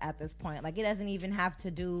things at this point. Like, it doesn't even have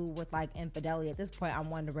to do with, like, infidelity. At this point,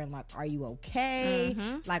 I'm wondering, like, are you okay?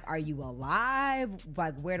 Like, are you alive?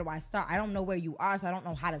 Like, where do I start? I don't know where you are, so I don't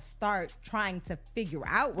know how to start trying to figure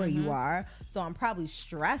out where you are. So I'm probably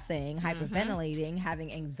stressing, hyperventilating,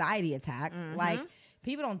 having anxiety attacks. Like,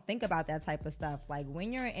 people don't think about that type of stuff. Like,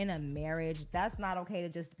 when you're in a marriage, that's not okay to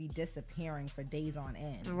just be disappearing for days on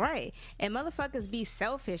end. Right. And motherfuckers be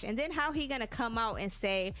selfish. And then how he gonna come out and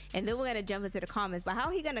say, and then we're gonna jump into the comments, but how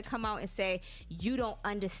he gonna come out and say, you don't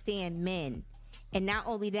understand men. And not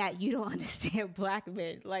only that, you don't understand black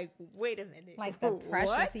men. Like, wait a minute. Like, the pressures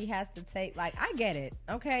What? he has to take. Like, I get it.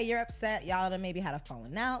 Okay, you're upset. Y'all done maybe had a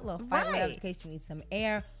falling out, little fight, whatever, Right. in case you need some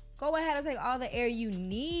air. Go ahead and take all the air you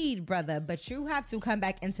need, brother. But you have to come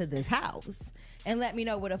back into this house and let me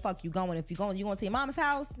know where the fuck you going. If you going to your mama's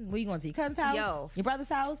house, where you going to your cousin's house? Yo. Your brother's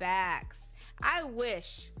house? Facts. I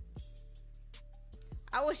wish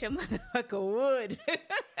a motherfucker would.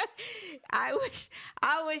 I wish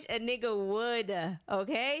a nigga would.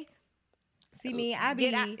 Okay. See me, I be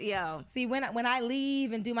Get out, yo. See, when I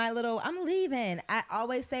leave and do my little, I'm leaving. I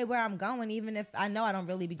always say where I'm going, even if I know I don't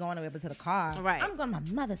really be going over to the car. Right. I'm going to my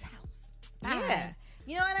mother's house. Yeah. Bye.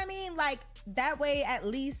 You know what I mean? Like, that way, at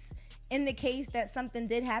least in the case that something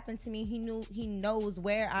did happen to me, he knows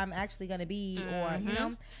where I'm actually going to be, or, you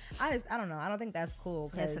know, I don't know. I don't think that's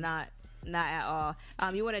cool. It's not at all.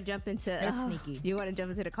 You want to jump into? It's sneaky. You want to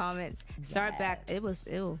jump into the comments? Start back. It was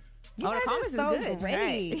ew. You the guys comments are so is good.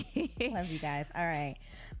 great. Right. Love you guys. All right.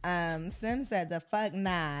 Sim said, the fuck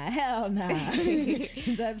nah. Hell nah.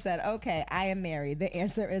 Deb said, okay, I am married. The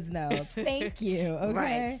answer is no. Thank you.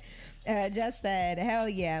 Okay. Right. Just said, hell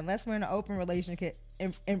yeah, unless we're in an open relationship.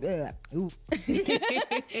 Unless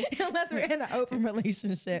we're in an open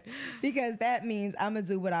relationship, because that means I'm gonna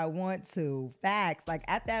do what I want to. Facts. Like,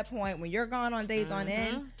 at that point, when you're gone on days on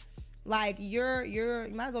end, like, you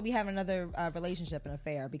might as well be having another relationship and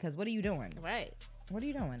affair, because what are you doing? Right. What are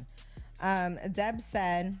you doing? Deb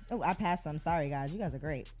said, oh, I passed some. Sorry, guys. You guys are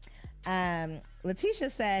great. Letitia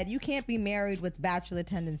said, you can't be married with bachelor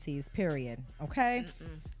tendencies, period. Okay?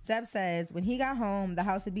 Deb says, when he got home, the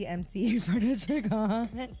house would be empty, furniture gone.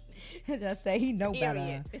 Just say he know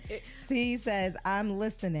better. T says, I'm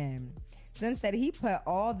listening. Sim said he put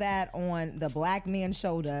all that on the black man's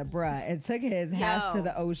shoulder, bruh, and took his house to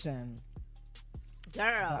the ocean.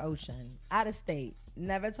 Girl. The ocean. Out of state.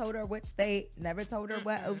 Never told her which state. Never told her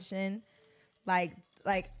what ocean.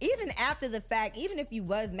 Like, even after the fact, even if you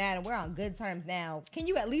was mad and we're on good terms now, can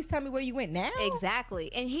you at least tell me where you went now?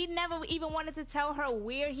 Exactly. And he never even wanted to tell her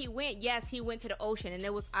where he went. Yes, he went to the ocean and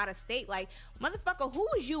it was out of state. Like, motherfucker, who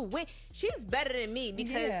was you with? She's better than me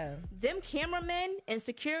because them cameramen and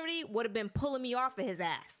security would have been pulling me off of his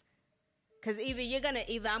ass. Because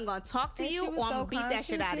either I'm going to talk to you or I'm going to beat that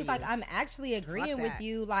shit out of you. Like, I'm actually agreeing with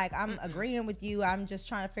you. Like, I'm agreeing with you. I'm just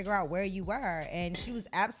trying to figure out where you were. And she was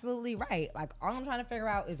absolutely right. Like, all I'm trying to figure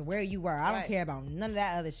out is where you were. I don't care about none of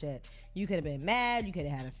that other shit. You could have been mad. You could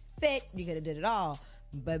have had a fit. You could have did it all.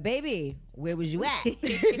 But, baby, where was you at?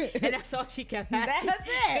 And that's all she kept asking.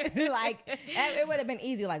 That's it. Like, it would have been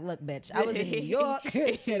easy. Like, look, bitch, I was in New York.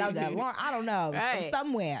 Shit, I was at Lawrence. I don't know.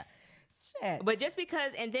 Somewhere. Shit. But just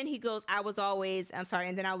because, and then he goes, I'm sorry,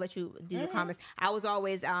 and then I'll let you do your comments. I was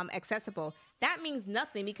always accessible. That means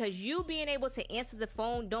nothing because you being able to answer the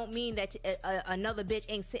phone don't mean that another bitch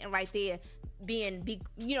ain't sitting right there being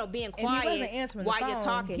quiet while you're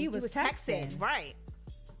talking. He was texting. Right.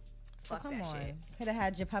 Fuck come on. Could have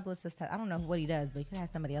had your publicist. I don't know what he does, but you could have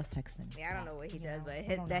somebody else texting. Yeah, I don't know what he does,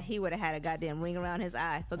 but he would have had a goddamn ring around his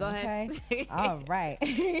eye. But go ahead. All right.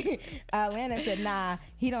 Lana said, nah,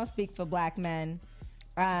 he don't speak for black men.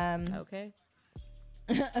 Okay.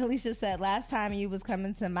 Alicia said, last time you was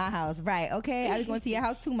coming to my house. Right, okay. I was going to your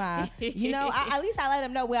house too, Ma. You know, at least I let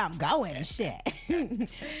him know where I'm going. Shit.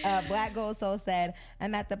 Black Gold Soul said,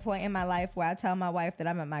 I'm at the point in my life where I tell my wife that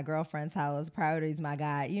I'm at my girlfriend's house. Priorities, my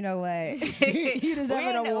guy. You know what? You deserve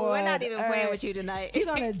an award. We're not even playing with you tonight. He's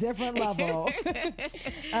on a different level.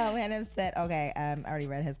 Hannah said, okay, I already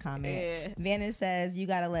read his comment. Yeah. Vanna says, you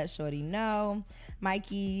got to let Shorty know.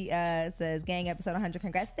 Mikey says, gang episode 100.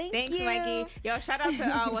 Congrats. Thanks, Mikey. Yo, shout out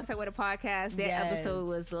to What's Up With a Podcast. Their episode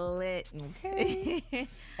was lit. Okay.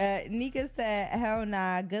 Nika said, hell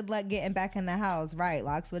nah. Good luck getting back in the house. Right.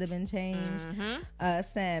 Locks would have been changed.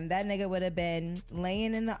 Sam, that nigga would have been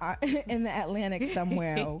laying in the Atlantic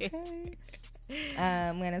somewhere. Okay.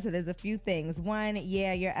 Lana said, there's a few things. One,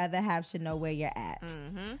 your other half should know where you're at.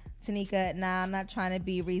 Tanika, nah, I'm not trying to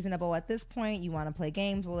be reasonable at this point. You want to play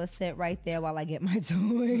games? Well, let's sit right there while I get my toys.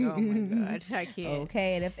 Oh my God, I can't.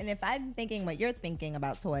 Okay, and if I'm thinking what you're thinking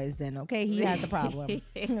about toys, then okay, he has a problem.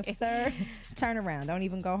 Sir, turn around. Don't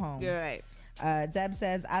even go home. You're right. Deb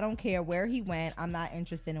says, I don't care where he went. I'm not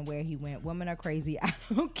interested in where he went. Women are crazy. I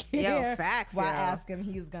don't care. Yo, facts, why ask him?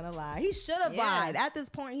 He's gonna lie. He should have lied. At this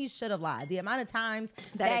point, he should have lied. The amount of times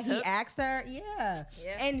that he asked her,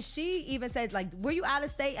 and she even said, like, were you out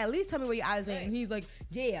of state? At least tell me where you're out of state. Right. And he's like,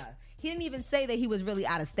 yeah. He didn't even say that he was really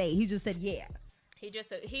out of state. He just said, yeah. He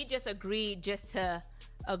just agreed just to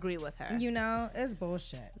agree with her. You know, it's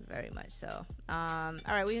bullshit. Very much so. All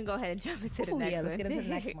right, we can go ahead and jump into the next one. Let's get into the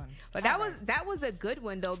next one. But that was a good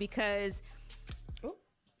one though, because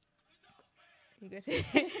you good?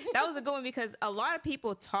 That was a good one because a lot of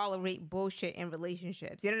people tolerate bullshit in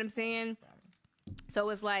relationships. You know what I'm saying? So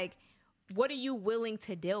it's like, what are you willing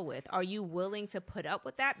to deal with? Are you willing to put up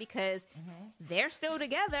with that? Because they're still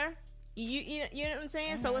together. You know what I'm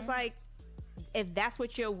saying? So it's like, if that's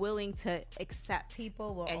what you're willing to accept,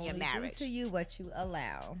 people will in only your marriage. Do to you what you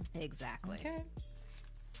allow. Exactly. Okay.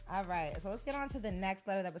 All right. So let's get on to the next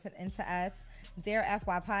letter that was sent into us. Dear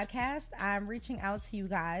FY Podcast, I'm reaching out to you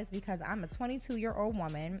guys because I'm a 22-year-old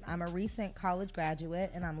woman. I'm a recent college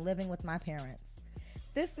graduate and I'm living with my parents.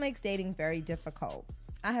 This makes dating very difficult.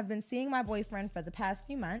 I have been seeing my boyfriend for the past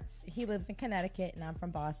few months. He lives in Connecticut and I'm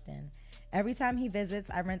from Boston. Every time he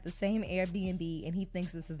visits, I rent the same Airbnb and he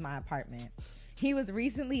thinks this is my apartment. He was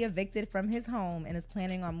recently evicted from his home and is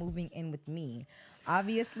planning on moving in with me.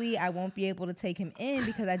 Obviously, I won't be able to take him in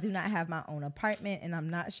because I do not have my own apartment and I'm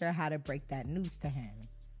not sure how to break that news to him.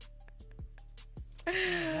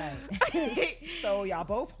 Right. So y'all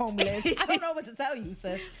both homeless. I don't know what to tell you,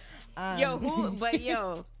 sis. I'm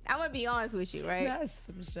gonna be honest with you, right? That's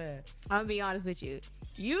some shit. I'm gonna be honest with you.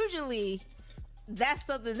 Usually, that's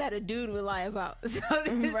something that a dude would lie about. So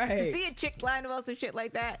to see a chick lying about some shit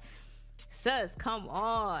like that, sus, come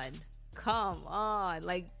on.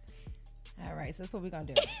 Like, all right, so that's what we're gonna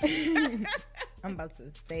do. I'm about to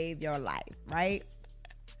save your life, right?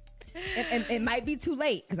 And it might be too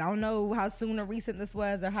late because I don't know how soon or recent this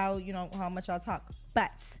was or how much y'all talk, but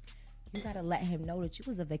you gotta let him know that you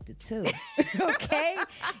was evicted too. Okay?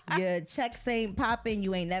 Your checks ain't popping.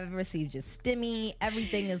 You ain't never received your stimmy.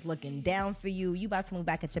 Everything is looking down for you. You about to move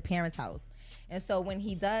back at your parents' house. And so when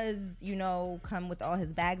he does, you know, come with all his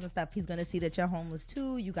bags and stuff, he's going to see that you're homeless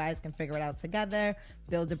too. You guys can figure it out together,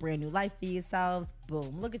 build a brand new life for yourselves.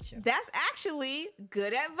 Boom, look at you. That's actually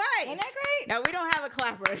good advice. Ain't that great? Now, we don't have a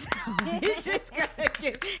clapper, so we just got to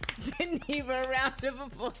give Geneva a round of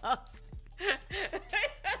applause.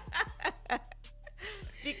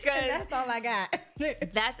 Because that's all I got.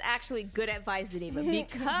 That's actually good advice, Geneva,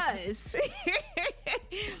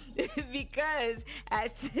 because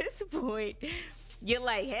at this point you're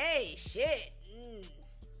like, hey, shit,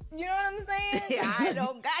 you know what I'm saying? I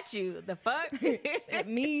don't got you. The fuck? Shit,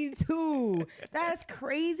 me too. That's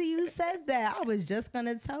crazy you said that. I was just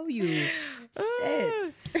gonna tell you.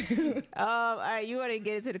 Shit. All right, you want to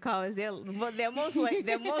get into the comments? They're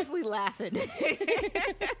mostly laughing.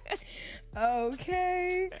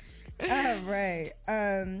 Okay. All right.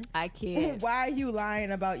 I can't. Why are you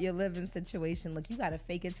lying about your living situation? Look, you gotta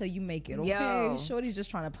fake it till you make it. Okay. Yo. Shorty's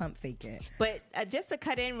just trying to pump fake it. But just to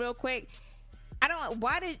cut in real quick,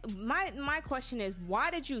 my question is, why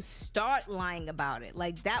did you start lying about it?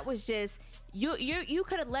 Like, that was just you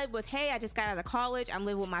could have led with, hey, I just got out of college, I'm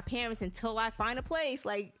living with my parents until I find a place.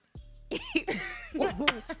 Like,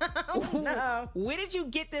 no. Where did you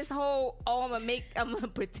get this whole, I'm gonna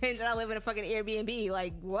pretend that I live in a fucking Airbnb?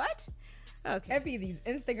 Like, what? Okay. It be these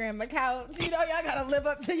Instagram accounts. You know, y'all gotta live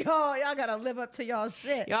up to y'all gotta live up to y'all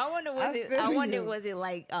shit. Yo, I wonder was it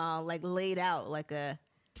like laid out like a.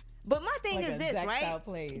 But my thing is this, right?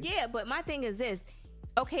 Yeah, but my thing is this.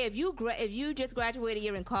 Okay, if you just graduated,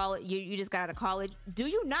 you're in college, you just got out of college, do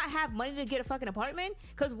you not have money to get a fucking apartment?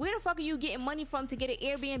 Because where the fuck are you getting money from to get an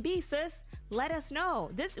Airbnb, sis? Let us know.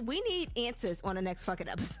 We need answers on the next fucking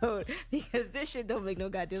episode, because this shit don't make no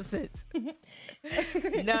goddamn sense.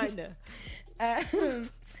 None.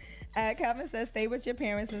 Calvin says, stay with your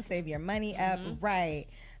parents and save your money up. Right.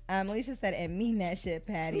 Alicia said, and mean that shit,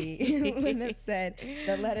 Patty. Linda said,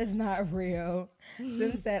 the letter's not real.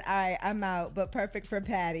 Sim said, all right, I'm out, but perfect for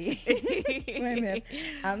Patty. Plymouth,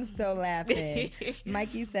 I'm still laughing.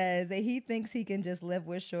 Mikey says that he thinks he can just live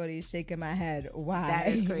with Shorty, shaking my head. Why? That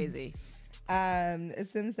is crazy.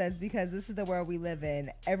 Sim says, because this is the world we live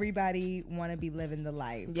in. Everybody want to be living the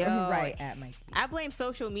life. Yo, right, at Mikey. I blame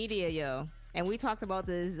social media, yo. And we talk about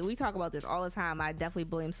this all the time. I definitely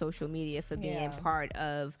blame social media for being part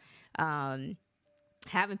of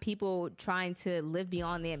having people trying to live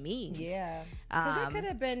beyond their means. Yeah. Because it could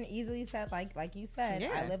have been easily said, like you said,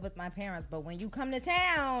 I live with my parents, but when you come to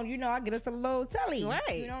town, you know, I get us a little telly.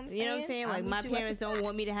 Right. You know what I'm saying? Like, my parents don't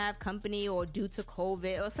want me to have company or due to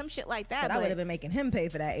COVID or some shit like that. But I would have been making him pay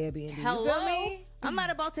for that Airbnb. Hello? You feel me? I'm not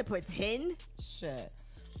about to pretend. Shit.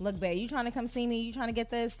 Look, babe, you trying to come see me? You trying to get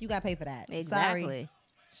this? You got to pay for that. Exactly. Sorry.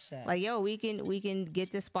 Shit. Like, yo, we can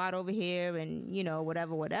get this spot over here and, you know,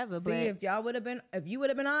 whatever. See, but if you would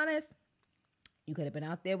have been honest, you could have been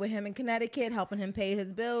out there with him in Connecticut, helping him pay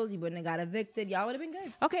his bills. You wouldn't have got evicted. Y'all would have been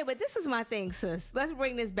good. Okay, but this is my thing, sis. Let's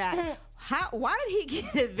bring this back. Why did he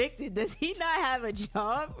get evicted? Does he not have a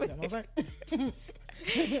job?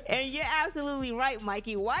 And you're absolutely right,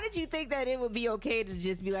 Mikey. Why did you think that it would be okay to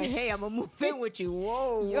just be like, hey, I'm gonna move in with you?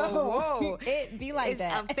 Whoa. It be like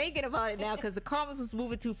that. I'm thinking about it now because the comments was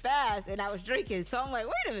moving too fast and I was drinking. So I'm like,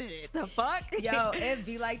 wait a minute, the fuck? Yo, it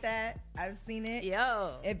be like that. I've seen it.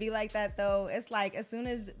 Yo. It be like that, though. It's like, as soon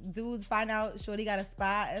as dudes find out Shorty got a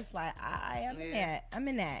spot, it's like, I'm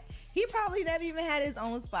in that. He probably never even had his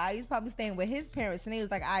own spot. He's probably staying with his parents, and he was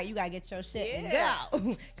like, all right, you got to get your shit and go.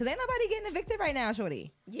 Because ain't nobody getting evicted right now,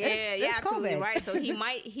 Shorty. It's absolutely COVID. Right. So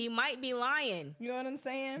he might be lying. You know what I'm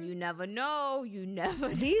saying? You never know.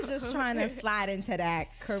 He's just trying to slide into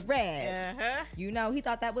that correct. You know, he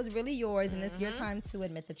thought that was really yours, and it's your time to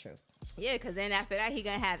admit the truth. Yeah, because then after that, he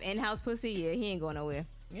going to have in-house pussy. Yeah, he ain't going nowhere.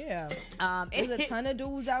 Yeah. There's a ton of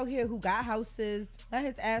dudes out here who got houses. Let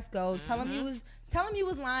his ass go. Tell him you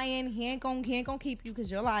was lying. He ain't gonna keep you because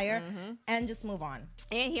you're a liar, and just move on.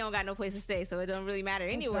 And he don't got no place to stay, so it don't really matter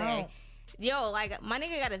anyway. Yo, like, my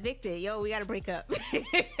nigga got evicted. Yo, we gotta break up.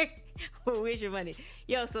 Where's your money?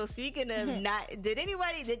 Yo, so speaking of did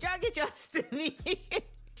y'all get your stimmy?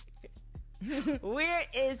 Where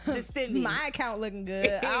is the stimmy? My account looking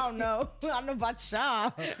good. I don't know about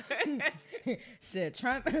y'all. Shit,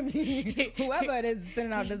 Trump, whoever it is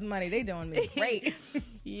sending out this money, they doing me great.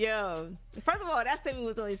 Yo, first of all, that stimmy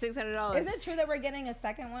was only $600. Is it true that we're getting a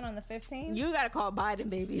second one on the 15th? You gotta call Biden,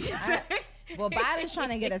 baby. Well, Biden's trying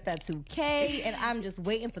to get us that $2K, and I'm just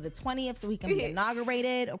waiting for the 20th so he can be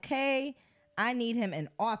inaugurated. Okay. I need him in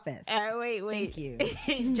office. Wait. Thank you.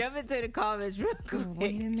 Jump into the comments real quick.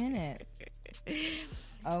 Wait a minute.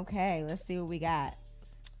 Okay, let's see what we got.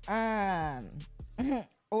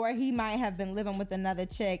 Or he might have been living with another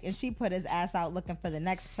chick and she put his ass out looking for the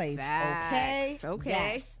next place. Facts.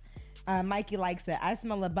 Okay. Yes. Mikey likes it. I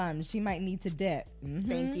smell a bum. She might need to dip. Mm-hmm.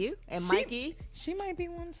 Thank you. And Mikey, she might be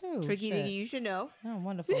one too. Tricky nigga, you should know. Oh,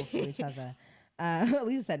 wonderful for each other.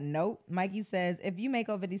 Lisa said nope. Mikey says if you make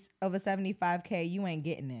over 75K, you ain't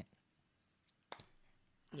getting it.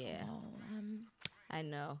 Yeah. I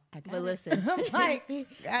know. But But listen. I'm like,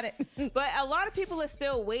 got it. But a lot of people are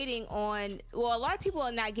still waiting on. Well, a lot of people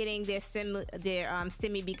are not getting their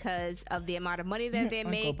stimmy because of the amount of money that they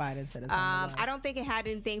make. Uncle Biden said I don't think it had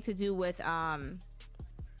anything to do with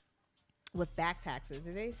back taxes.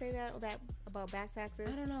 Did they say that about back taxes?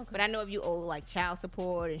 I don't know. But I know if you owe like child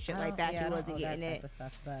support and shit like that, he wasn't getting it.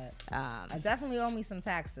 Stuff, but I definitely owe me some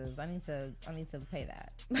taxes. I need to pay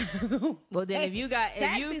that. Well, then if you got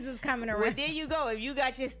taxes is coming around. Well, there you go. If you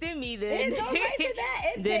got your stimmy, then it goes right to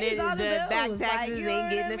that. It then pays all the bills. back taxes like,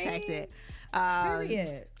 ain't getting affected.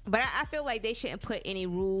 Period. But I feel like they shouldn't put any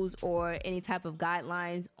rules or any type of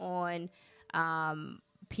guidelines on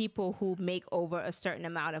people who make over a certain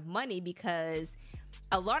amount of money, because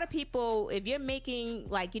a lot of people, if you're making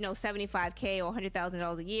like, $75K or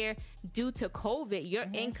 $100,000 a year, due to COVID, your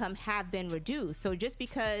income have been reduced. So just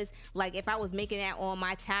because, like, if I was making that on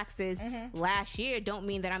my taxes last year, don't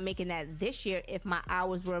mean that I'm making that this year if my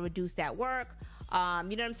hours were reduced at work. You know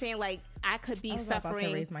what I'm saying? Like, I could be suffering. About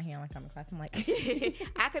to raise my hand like I'm in class. I'm like,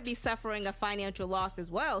 I could be suffering a financial loss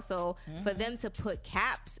as well. So for them to put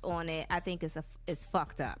caps on it, I think is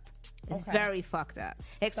fucked up. It's very fucked up.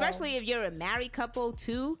 Especially if you're a married couple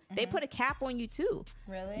too. They put a cap on you too.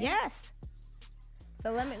 Really? Yes.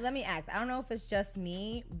 So let me ask. I don't know if it's just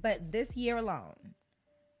me, but this year alone,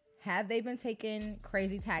 have they been taking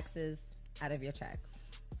crazy taxes out of your checks?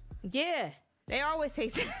 Yeah. They always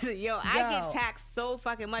take taxes. Yo, I get taxed so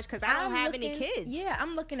fucking much because I don't have any kids. Yeah,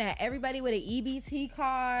 I'm looking at everybody with an EBT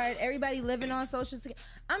card, everybody living on Social Security.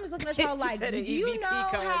 I'm just looking at y'all like, do you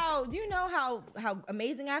know how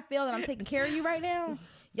amazing I feel that I'm taking care of you right now?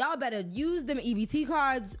 Y'all better use them EBT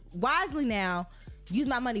cards wisely now. Use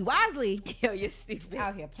my money wisely. Yo, you're stupid.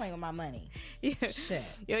 Out here playing with my money. Yeah. Shit.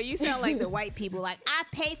 Yo, you sound like the white people. Like, I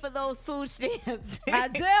pay for those food stamps. I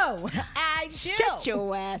do. Shut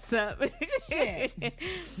your ass up. Shit.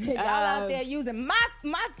 Y'all out there using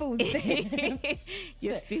my food stamps.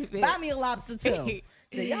 You're stupid. Buy me a lobster too.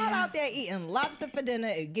 So y'all out there eating lobster for dinner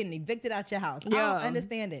and getting evicted out your house. Yo, I don't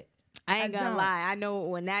understand it. I ain't gonna lie. I know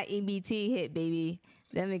when that EBT hit, baby,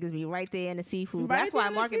 them niggas be right there in the seafood. Right, that's why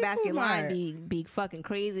Market Basket line be fucking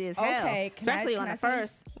crazy as hell. Okay, especially on the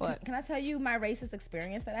first. What? Can I tell you my racist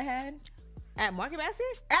experience that I had at Market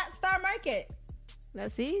Basket? At Star Market.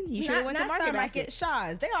 Let's see. You should have went to Market Star Basket. Market,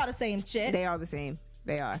 Shaw's. They are the same shit. They are the same.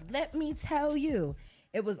 They are. Let me tell you.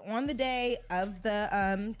 It was on the day of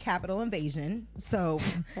the Capitol invasion, so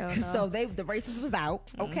the races was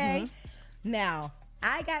out. Okay, now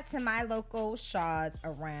I got to my local Shaw's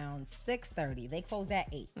around 6:30. They close at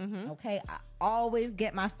 8. Okay, I always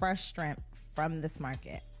get my fresh shrimp from this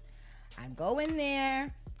market. I go in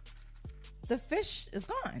there, the fish is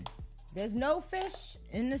gone. There's no fish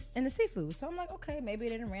in the seafood, so I'm like, okay, maybe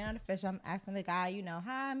they didn't ran out of fish. I'm asking the guy,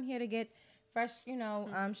 hi, I'm here to get fresh,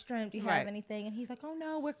 shrimp. Do you have anything? And he's like, oh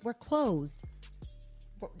no, we're closed.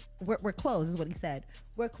 We're closed is what he said.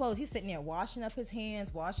 We're closed. He's sitting there washing up his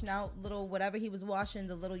hands, washing out little whatever he was washing,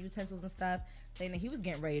 the little utensils and stuff, saying that he was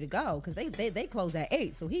getting ready to go because they closed at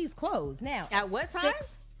 8, so he's closed now. At what time?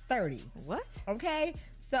 6:30. What? Okay.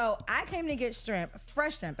 So I came to get shrimp,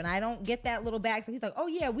 fresh shrimp, and I don't get that little bag. So he's like, oh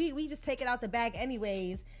yeah, we just take it out the bag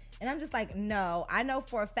anyways. And I'm just like, no, I know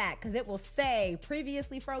for a fact because it will say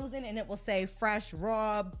previously frozen and it will say fresh,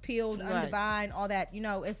 raw, peeled, undivine, all that.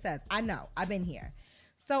 It says, I know, I've been here.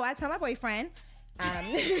 So I tell my boyfriend,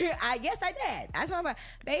 yes, I did. I told him,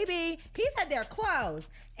 baby, he said they're closed.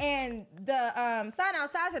 And the sign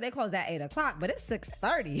outside said they closed at 8 o'clock, but it's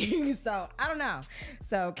 6:30. So I don't know.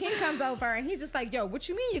 So King comes over and he's just like, yo, what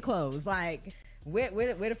you mean you closed? Like, where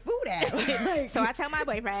the food at? Like, so I tell my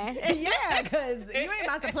boyfriend. Yeah, because you ain't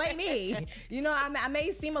about to play me. I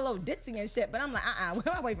may seem a little ditzy and shit, but I'm like,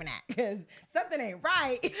 where my boyfriend at? Because something ain't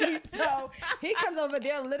right. So he comes over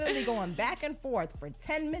there literally going back and forth for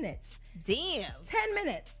 10 minutes. Damn. 10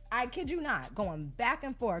 minutes. I kid you not. Going back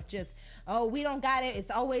and forth. Just, oh, we don't got it. It's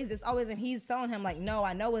always. And he's telling him like, no,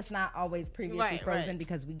 I know it's not always previously frozen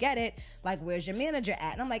because we get it. Like, where's your manager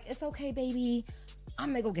at? And I'm like, it's okay, baby. I'm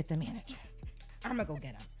going to go get the manager. I'm gonna go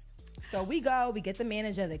get him. So we get the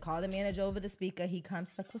manager. They call the manager over the speaker. He comes,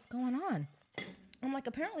 like, what's going on? I'm like,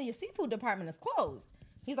 apparently your seafood department is closed.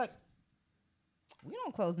 He's like, we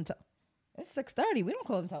don't close until it's 6:30. We don't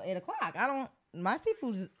close until 8 o'clock. My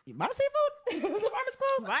seafood department's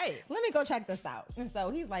closed. Right. Let me go check this out. And so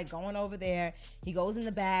he's like going over there. He goes in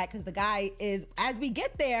the back because the guy is, as we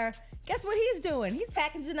get there, guess what he's doing? He's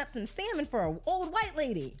packaging up some salmon for an old white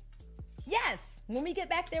lady. Yes. When we get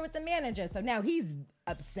back there with the manager. So now he's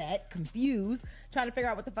upset, confused, trying to figure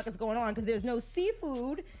out what the fuck is going on because there's no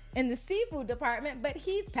seafood in the seafood department, but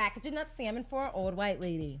he's packaging up salmon for an old white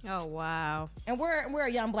lady. Oh, wow. And we're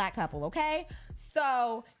a young black couple, okay?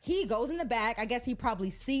 So he goes in the back. I guess he probably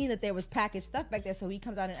seen that there was packaged stuff back there. So he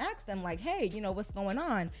comes out and asks them like, hey, what's going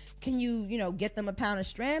on? Can you, get them a pound of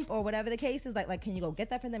shrimp or whatever the case is? Like, can you go get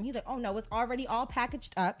that for them? He's like, oh no, it's already all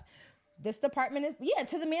packaged up. This department is,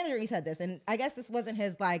 to the manager he said this. And I guess this wasn't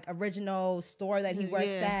his like original store that he works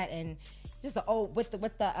at. And just with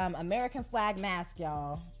the American flag mask,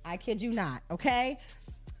 y'all. I kid you not, okay?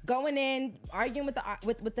 Going in, arguing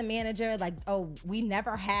with the manager, like, oh, we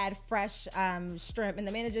never had fresh shrimp. And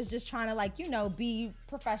the manager's just trying to be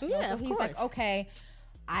professional. Yeah, so he's like, okay,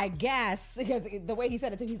 I guess, because the way he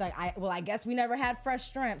said it too, he's like, I guess we never had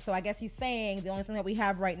fresh shrimp. So I guess he's saying the only thing that we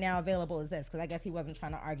have right now available is this, because I guess he wasn't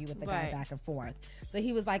trying to argue with the guy back and forth. So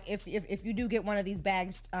he was like, if you do get one of these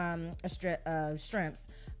bags of shrimps,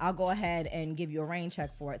 I'll go ahead and give you a rain check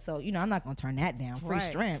for it. So, I'm not going to turn that down. Free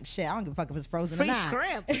shrimp. Shit, I don't give a fuck if it's frozen or not. Free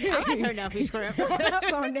shrimp? I'm not turning down free shrimp. I'm not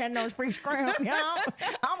going down no free shrimp,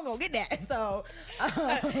 I'm going to get that. So,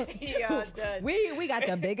 we got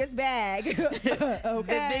the biggest bag.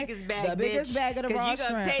 Okay? The biggest bag of the raw shrimp. Because you're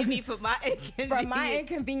going to pay me for my inconvenience. For my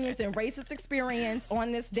inconvenience and racist experience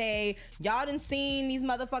on this day. Y'all done seen these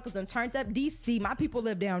motherfuckers done turned up DC. My people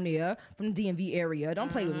live down there from the DMV area.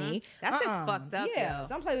 Don't play with me. That's just fucked up, though.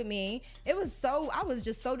 Don't play with me. I was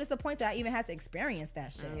just so disappointed I even had to experience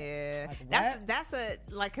that shit. Yeah. That's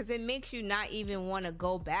because it makes you not even want to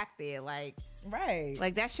go back there. Like, right.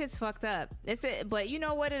 Like, that shit's fucked up. But you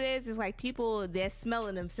know what it is? It's like people, they're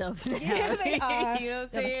smelling themselves now. Yeah, they are. You know what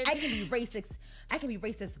I'm saying? Like, I can be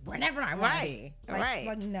racist whenever I want to be.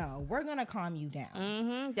 Like, no, we're going to calm you down.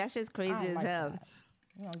 Mm-hmm. That shit's crazy as hell.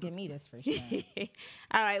 You don't give me this for sure.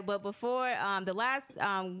 All right, but before the last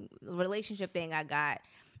relationship thing I got,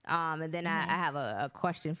 and then I have a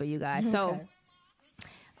question for you guys. Okay.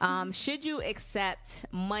 So, should you accept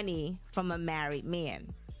money from a married man?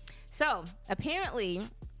 So apparently,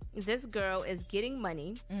 this girl is getting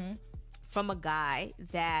money from a guy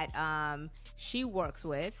that she works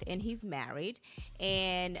with, and he's married,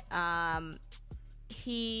 and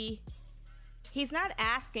he's not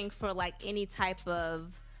asking for like any type of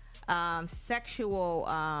sexual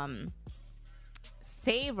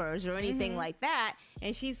favors or anything like that,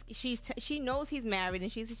 and she knows he's married,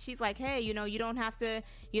 and she's like, hey, you don't have to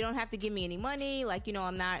give me any money, like,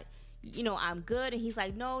 I'm not, I'm good. And he's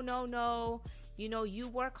like, no, you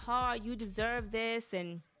work hard, you deserve this,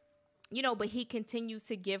 and but he continues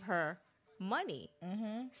to give her money.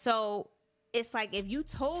 So it's like, if you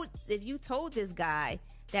told this guy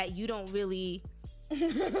that you don't really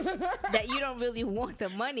want the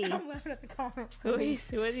money. I'm laughing at the comments. What did he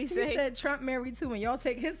say? He said Trump married too, and y'all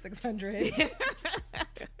take his 600.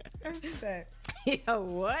 Yo,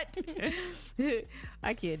 what?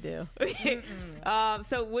 I can't do.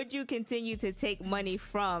 So would you continue to take money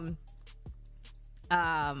from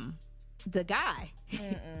the guy?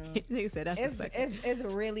 He said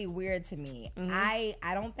it's really weird to me. I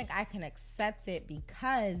don't think I can accept it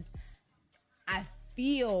because I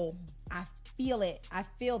feel it. I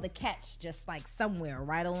feel the catch just like somewhere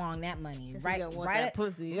right along that money. Right at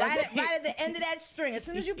the end of that string. As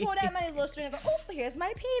soon as you pull that money, little string, go, oh, here's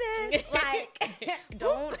my penis. Like,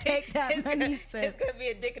 don't take that money, sis. It's gonna be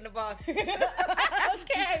a dick in the box.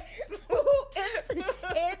 Okay.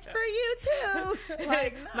 It's for you too.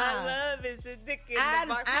 Like, nah. My love is a dick in the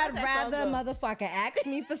box. I'd rather a motherfucker ask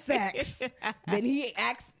me for sex than he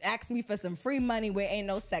asks me for some free money where ain't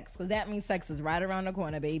no sex, because that means sex is right around the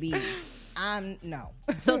corner, baby. No.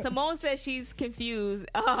 So Simone says she's confused.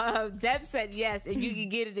 Deb said yes, if you can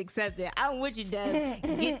get it accepted. I'm with you, Deb.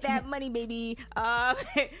 Get that money, baby.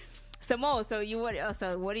 Simone, so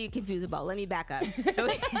what are you confused about? Let me back up. So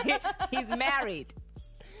he's married,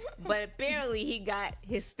 but apparently he got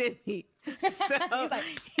his stimmy. So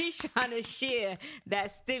he's trying to share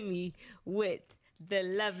that stimmy with the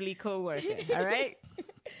lovely coworker. All right.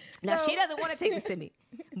 Now she doesn't want to take the stimmy,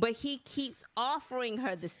 but he keeps offering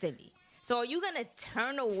her the stimmy. So are you going to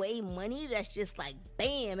turn away money that's just like,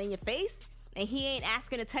 bam, in your face? And he ain't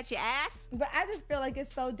asking to touch your ass? But I just feel like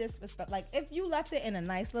it's so disrespectful. Like, if you left it in a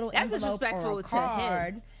nice little envelope or a disrespectful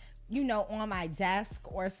card, to him. you know, on my desk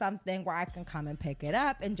or something where I can come and pick it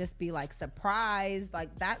up and just be like surprised.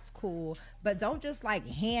 Like, that's cool. But don't just like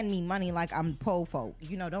hand me money like I'm po folk.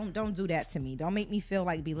 You know, don't do that to me. Don't make me feel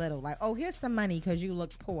like belittled. Like, oh, here's some money because you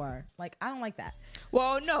look poor. Like, I don't like that.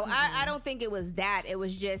 Well, no, I don't think it was that. It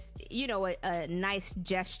was just, you know, a nice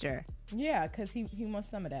gesture. Yeah, because he wants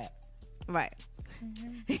some of that. Right.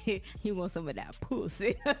 He wants some of that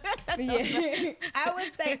pussy. Yeah.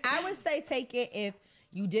 I would say take it if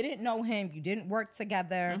you didn't know him, you didn't work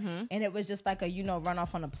together, and it was just like a, you know, run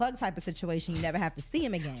off on a plug type of situation. You never have to see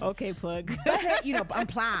him again. Okay, plug. But, you know, I'm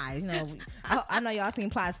Ply. You know, I know y'all seen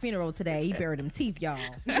Ply's funeral today. He buried them teeth, y'all.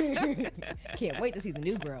 Can't wait to see the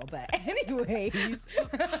new girl. But anyways,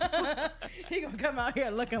 he gonna come out here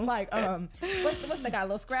looking like what's the guy,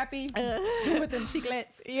 Little Scrappy with them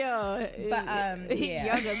cheeklets. Yeah, but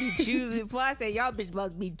yeah, y'all gonna be choosing. Ply said y'all bitch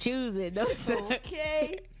must be choosing.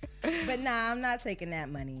 Okay. But nah, I'm not taking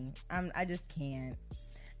that money. I just can't.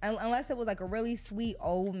 Unless it was like a really sweet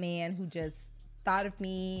old man who just thought of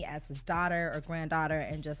me as his daughter or granddaughter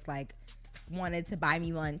and just like wanted to buy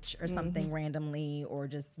me lunch or something randomly, or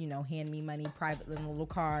just, you know, hand me money privately in a little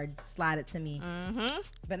card, slide it to me.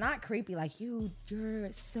 But not creepy, like, you're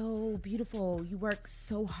so beautiful. You work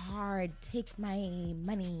so hard. Take my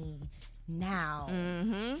money now.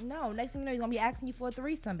 No, next thing you know, he's gonna be asking you for a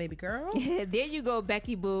threesome, baby girl. There you go,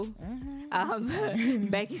 Becky Boo.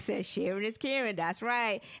 Becky said sharing is caring. That's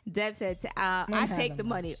right. Deb said I take the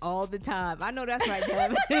money all the time. I know that's right,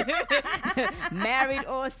 Deb. Married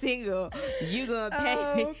or single, you gonna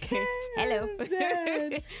pay. Okay. Hello.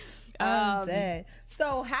 I'm dead.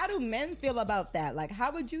 So how do men feel about that? Like,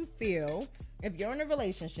 how would you feel if you're in a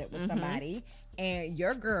relationship with somebody and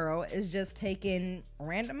your girl is just taking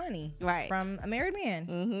random money from a married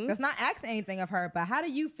man? That's not asking anything of her, but how do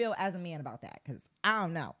you feel as a man about that? Because I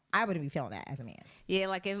don't know. I wouldn't be feeling that as a man. Yeah,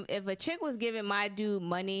 like if a chick was giving my dude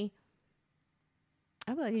money,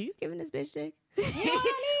 I'd be like, are you giving this bitch dick? You know what I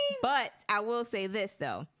mean? But I will say this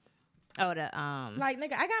though. Like,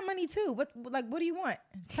 nigga, I got money too. What do you want?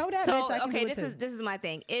 Tell that bitch I can do it too. This is my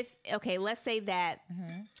thing. Let's say that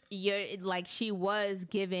you're like, she was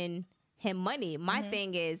giving him money. My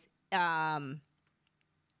thing is,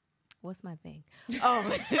 what's my thing? Oh,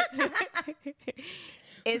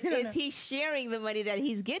 is he sharing the money that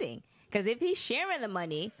he's getting? Because if he's sharing the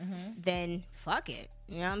money, then fuck it.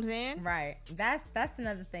 You know what I'm saying? Right. That's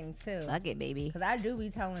another thing too. Fuck it, baby. Because I do be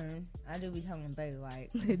telling baby, like,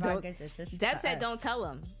 if I get this Deb said, don't tell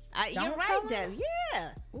him. You're right, Deb. Yeah.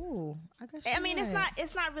 Ooh, I guess. I mean,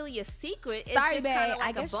 it's not really a secret. It's Sorry, just kind of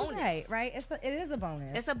like a bonus, right? It is a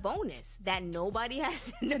bonus. It's a bonus that nobody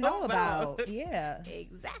has to know about. Yeah.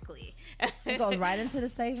 Exactly. It goes right into the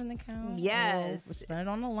saving account. Yes. We'll spend it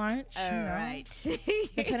on the lunch. All right.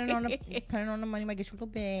 Depending on the money, might get you a little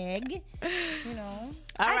bag. You know.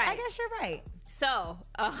 All right. I guess you're right. So,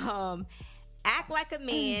 act like a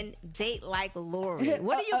man, date like Lori.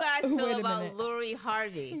 What do you guys feel about Lori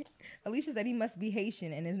Harvey? Alicia said he must be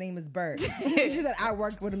Haitian and his name is Bert. She said I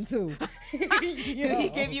worked with him too. Did he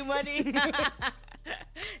give you money? Hey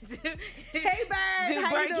Bert, did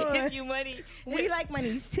how Bert you doing? give you money? We like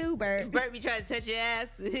monies too, Bert. Bert be trying to touch your ass.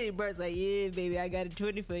 Bert's like, yeah, baby, I got a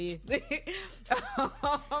 20 for you.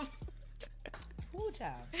 Ooh,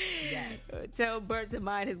 child. Yes. Tell Bert to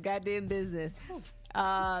mind his goddamn business.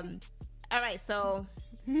 All right, so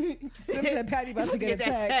said Patty about to get a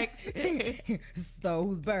text. So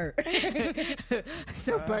who's Bert?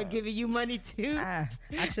 So Bert giving you money too? Ask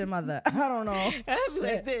your mother. I don't know. I'll be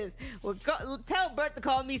like this. Well, tell Bert to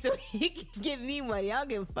call me so he can give me money. I don't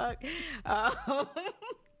give a fuck.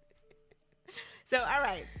 So all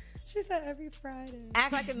right. She said every Friday.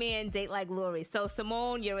 Act like a man, date like Lori. So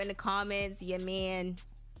Simone, you're in the comments. Your man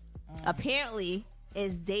apparently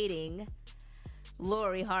is dating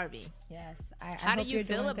Lori Harvey. Yes. How do you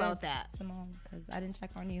feel about that, Simone? Because I didn't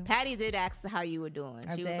check on you. Patty did ask how you were doing.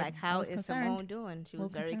 She was like, "How is Simone doing?" She was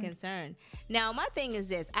very concerned. Now, my thing is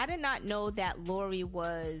this: I did not know that Lori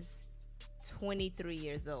was 23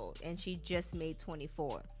 years old and she just made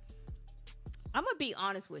 24. I'm gonna be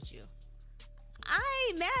honest with you. I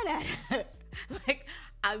ain't mad at her. Like,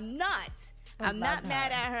 I'm not. I'm not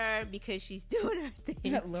mad at her because she's doing her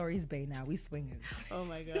thing. Lori's bae now. We swinging. Oh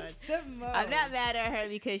my God. I'm not mad at her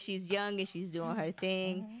because she's young and she's doing her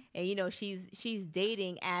thing. And you know, she's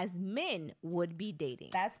dating as men would be dating.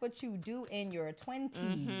 That's what you do in your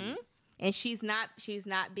 20s. And she's not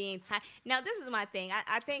being tied. Now this is my thing.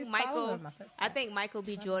 I think Michael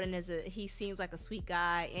B. Jordan he seems like a sweet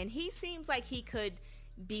guy, and he seems like he could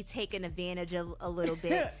be taken advantage of a little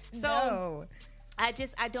bit. So I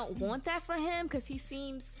don't want that for him because he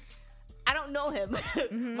seems I don't know him,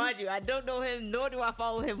 mind you. I don't know him, nor do I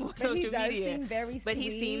follow him on social media. He does seem very sweet. But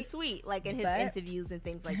he seems sweet, like in his interviews and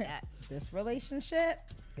things like that. This relationship,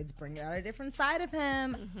 it's bringing out a different side of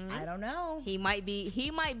him. I don't know. He might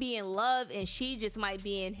be in love, and she just might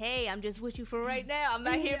be in, hey, I'm just with you for right now. I'm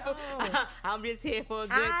not here for. I'm just here for a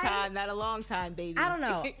good time, not a long time, baby. I don't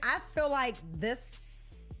know. I feel like this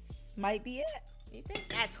might be it. You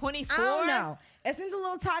think at 24? I don't know. It seems a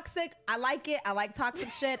little toxic. I like it. I like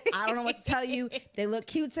toxic shit. I don't know what to tell you. They look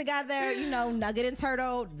cute together. You know, Nugget and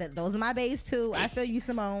Turtle. Those are my baes too. I feel you,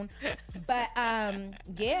 Simone. But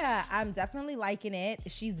yeah, I'm definitely liking it.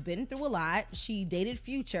 She's been through a lot. She dated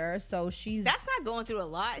Future, so she's. That's not going through a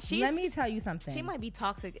lot. Let me tell you something. She might be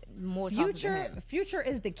toxic, more toxic than him. Future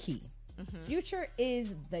is the key. Future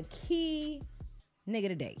is the key nigga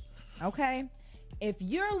to date. Okay. If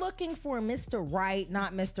you're looking for Mr. Right,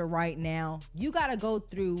 not Mr. Right now, you got to go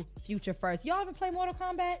through Future first. Y'all ever play Mortal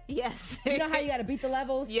Kombat? Yes. You know how you got to beat the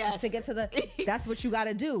levels? Yes. To get to the... That's what you got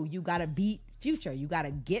to do. You got to beat Future. You got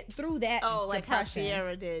to get through that like how depression.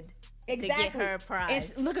 Sierra did. Exactly. To get her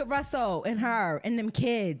prize. And look at Russell and her and them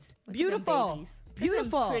kids. Beautiful.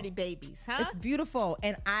 Beautiful. Pretty babies, huh? It's beautiful.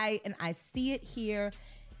 And I see it here.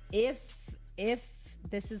 If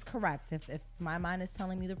this is correct, if my mind is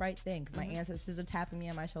telling me the right thing, because my ancestors are tapping me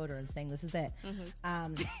on my shoulder and saying this is it.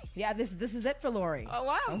 Yeah, this is it for Lori. Oh,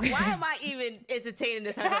 why am I even entertaining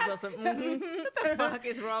this? What the fuck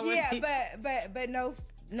is wrong with me? But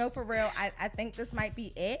no, for real. I think this might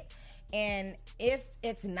be it. And if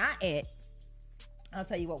it's not it, I'll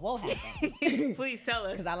tell you what will happen. Please tell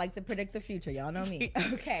us. Because I like to predict the future. Y'all know me.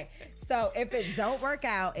 Okay. So if it don't work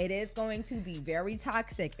out, it is going to be very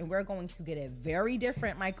toxic. And we're going to get a very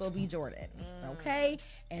different Michael B. Jordan. Okay?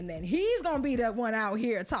 And then he's going to be the one out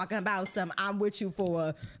here talking about some, I'm with you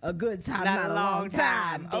for a good time, not a long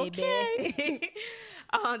time. Baby. Okay.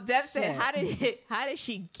 Deb said, how did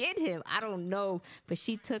she get him? I don't know, but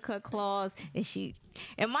she took her claws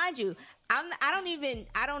and mind you,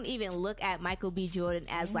 I don't even look at Michael B. Jordan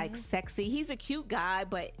as like sexy. He's a cute guy,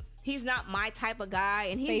 but he's not my type of guy,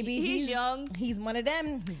 and he's young. He's one of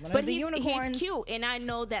them. He's one of the unicorns. He's cute, and I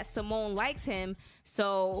know that Simone likes him,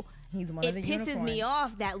 so he's one of the unicorns. It pisses me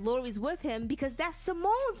off that Lori's with him because that's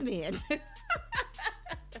Simone's man.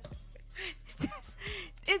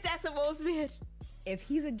 Is that Simone's man? If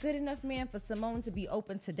he's a good enough man for Simone to be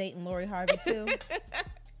open to dating Lori Harvey too,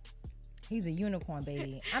 he's a unicorn,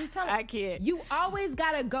 baby. I'm telling you, I can't. You always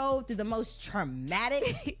gotta go through the most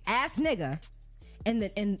traumatic ass nigga. And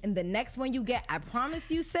the next one you get, I promise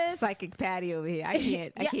you, sis. Psychic Patty over here. I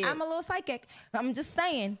can't. I'm a little psychic. I'm just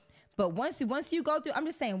saying. But once you go through, I'm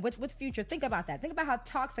just saying, with Future, think about that. Think about how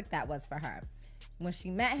toxic that was for her. When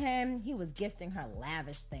she met him, he was gifting her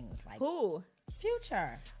lavish things. Like who?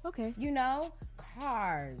 Future. Okay. You know,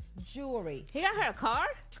 cars, jewelry. He got her a car?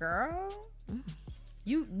 Girl.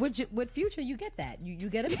 You with Future, you get that. You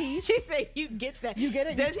get a piece. She said you get that. You get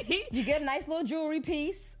it. You get a nice little jewelry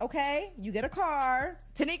piece. Okay. You get a car.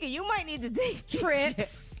 Tanika, you might need to date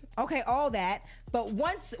trips. Okay, all that. But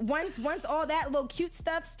once all that little cute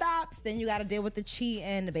stuff stops, then you got to deal with the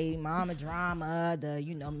cheating, the baby mama drama, the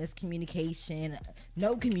miscommunication,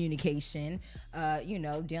 no communication.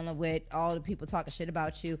 Dealing with all the people talking shit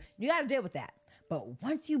about you. You got to deal with that. But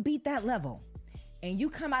once you beat that level, and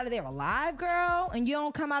you come out of there alive, girl, and you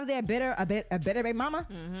don't come out of there bitter, a bitter baby mama.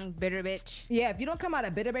 Bitter bitch. Yeah, if you don't come out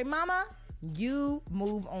of bitter baby mama, you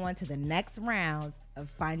move on to the next round of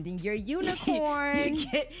finding your unicorn.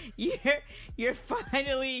 You're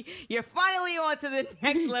finally on to the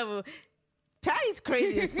next level. Patty's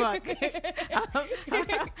crazy as fuck.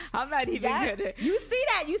 I'm not even gonna. You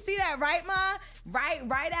see that, right, Ma?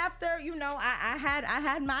 Right after, I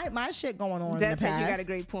had my shit going on in the past. You got a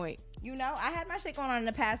great point. I had my shit going on in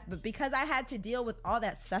the past, but because I had to deal with all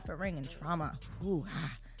that suffering and trauma,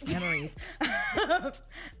 memories,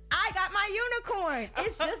 I got my unicorn.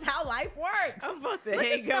 It's just how life works. I'm about to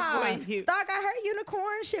hang up on you. Star got her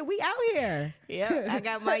unicorn. Shit, we out here. Yep, I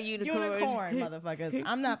got my unicorn. Unicorn, motherfuckers.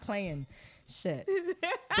 I'm not playing. Shit.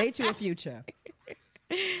 Date you a Future.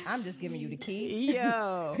 I'm just giving you the key.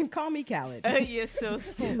 Yo. Call me Khaled. You're so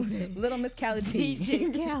stupid. Little Miss Khaled T.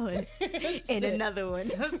 DJ Khaled. And another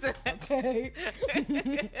one. Okay.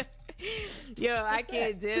 Yo, I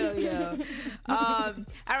can't deal, yo. All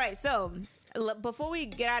right, so before we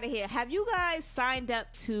get out of here, have you guys signed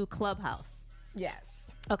up to Clubhouse? Yes.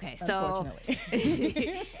 Okay, so...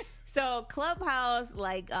 So Clubhouse,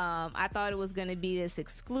 I thought it was going to be this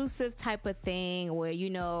exclusive type of thing where,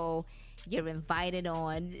 you're invited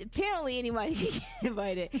on. Apparently anybody can get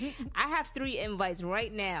invited. I have 3 invites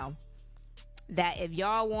right now that if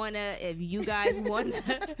you guys wanna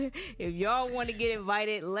if y'all wanna get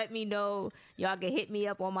invited, let me know. Y'all can hit me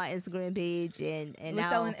up on my Instagram page, and we're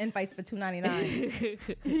selling invites for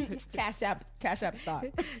 $2.99. Cash app stock.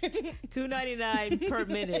 $2.99 per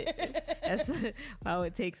minute. That's how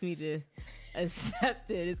it takes me to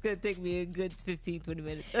accept it. It's gonna take me a good 15-20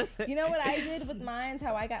 minutes. You know what I did with mine?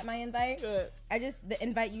 How I got my invite? The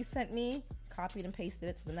invite you sent me, copied and pasted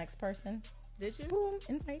it to the next person. Did you? Boom,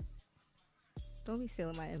 invite. Don't be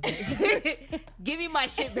stealing my invites. Give me my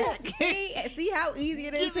shit back. See how easy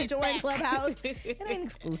it is to join Clubhouse? It ain't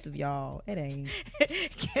exclusive, y'all. It ain't.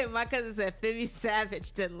 My cousin said Femi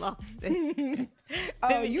Savage done lost it.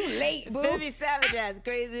 Oh, you late, boo. Femi Savage ass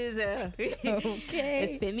crazy as hell. Okay.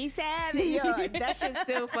 It's Femi Savage. Yo, that shit's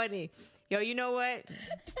still funny. Yo, you know what?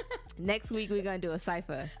 Next week we're gonna do a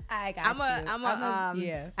cipher. I got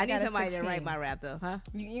you. I need somebody to write my rap though, huh?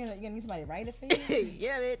 You gonna need somebody to write it for you?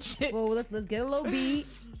 Yeah, bitch. Well, let's get a little beat.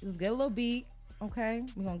 Let's get a little beat. Okay,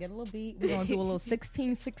 we're gonna get a little beat. We're gonna do a little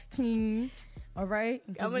 16-16. All right.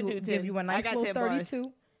 I'm gonna do 10. Give you a nice little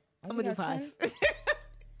 32. I'm gonna do 5.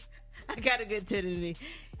 I got a good 10 in me.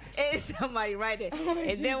 And somebody write it. And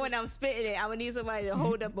Jesus. Then when I'm spitting it, I'm gonna need somebody to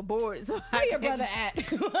hold up a board so where your brother at?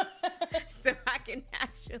 So I can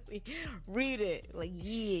actually read it. Like,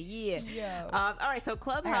 yeah. All right, so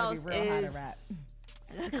Clubhouse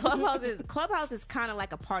is kind of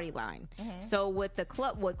like a party line. Mm-hmm. So with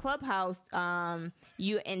Clubhouse,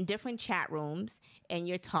 you're in different chat rooms and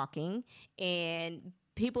you're talking, and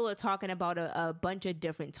people are talking about a bunch of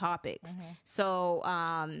different topics. Mm-hmm. So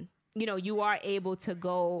you are able to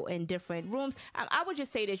go in different rooms. I would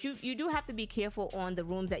just say this. You do have to be careful on the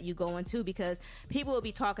rooms that you go into, because people will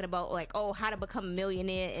be talking about, like, oh, how to become a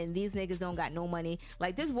millionaire, and these niggas don't got no money.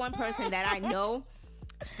 Like, this one person that I know,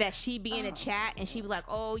 that she be in a chat, and she be like,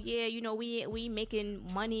 oh, yeah, we making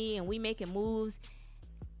money, and we making moves.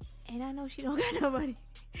 And I know she don't got no money.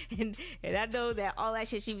 And I know that all that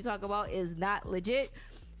shit she be talking about is not legit.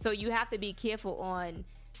 So you have to be careful on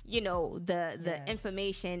the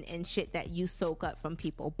information and shit that you soak up from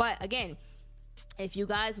people. But again, if you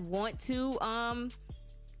guys want to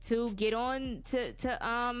get on to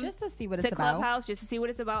just to see what it's Clubhouse, about, just to see what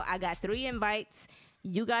it's about, I got 3 invites.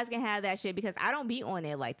 You guys can have that shit, because I don't be on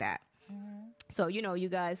there like that. Mm-hmm. So you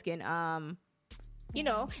guys can and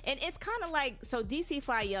it's kind of like, so DC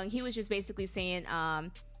Fly Young, he was just basically saying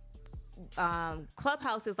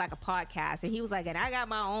Clubhouse is like a podcast, and he was like, and I got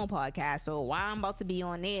my own podcast, so why I'm about to be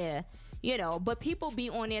on there, but people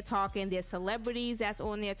be on there talking. There's celebrities that's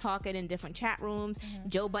on there talking in different chat rooms. Mm-hmm.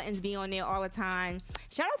 Joe Buttons be on there all the time.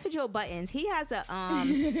 Shout out to Joe Buttons. He has a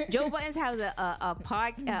Joe Buttons has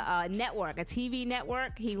a network, a TV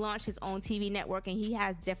network. He launched his own TV network, and he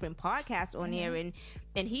has different podcasts on there, and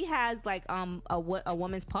he has like a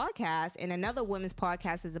woman's podcast, and another women's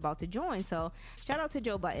podcast is about to join. So shout out to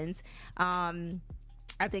Joe Buttons.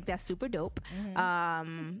 I think that's super dope.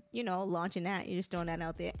 Mm-hmm. Launching that, you're just throwing that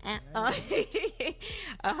out there. What is it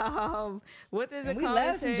called? We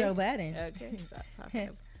love some Joe Buttons. Okay.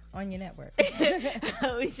 On your network.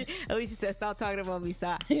 Alicia said, stop talking about me,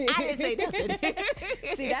 stop. I didn't say nothing.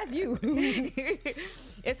 See, that's you.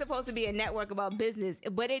 It's supposed to be a network about business,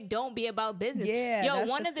 but it don't be about business. Yeah,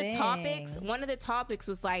 one of the topics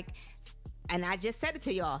was like, and I just said it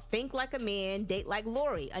to y'all, think like a man, date like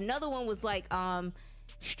Lori. Another one was like,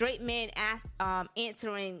 straight men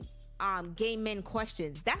answering gay men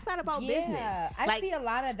questions. That's not about business. I see a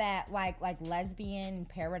lot of that, like lesbian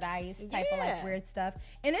paradise type of like weird stuff,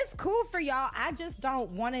 and it's cool for y'all. I just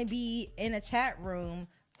don't want to be in a chat room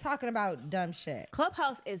talking about dumb shit.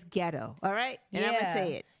 Clubhouse is ghetto, all right? And I'm gonna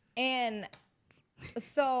say it. And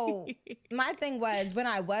so my thing was, when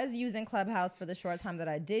I was using Clubhouse for the short time that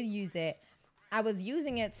I did use it, I was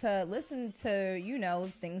using it to listen to,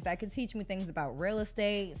 things that could teach me things about real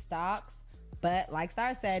estate, stocks. But like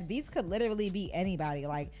Star said, these could literally be anybody.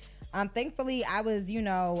 Like, thankfully, I was,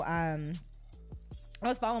 I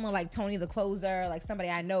was following like Tony the Closer, like somebody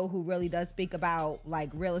I know who really does speak about like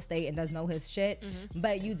real estate and does know his shit. Mm-hmm.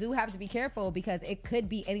 But you do have to be careful, because it could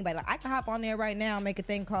be anybody. Like, I can hop on there right now and make a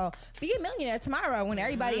thing called Be a Millionaire Tomorrow, when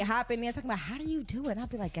everybody hop in there talking about how do you do it. And I'll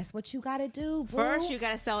be like, guess what you gotta do, boo? First, you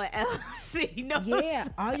gotta sell an LLC.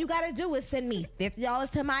 All you gotta do is send me $50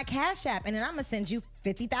 to my Cash App, and then I'm gonna send you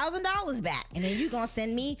 $50,000 back, and then you gonna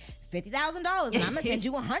send me $50,000, and I'm gonna send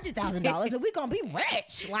you $100,000, and we gonna be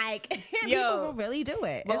rich. Like, people will really do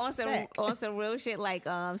it. But on some real shit, like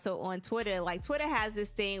so on Twitter, like Twitter has this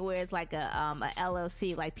thing where it's like a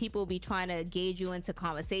LLC. Like, people be trying to gauge you into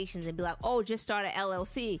conversations and be like, oh, just start an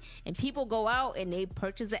LLC, and people go out and they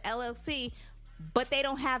purchase an LLC. but they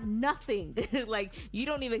don't have nothing. Like, you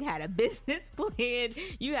don't even have a business plan.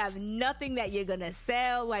 You have nothing that you're gonna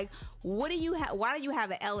sell. Like, what do you have? Why do you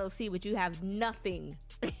have an LLC but you have nothing?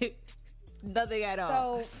 Nothing at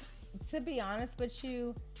all. So, to be honest with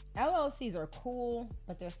you, LLCs are cool,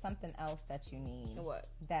 but there's something else that you need. What?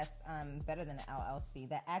 That's better than an LLC.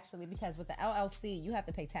 That actually, because with the LLC, you have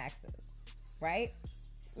to pay taxes, right?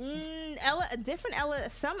 Some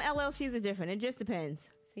LLCs are different. It just depends.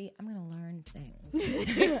 See, I'm gonna learn things.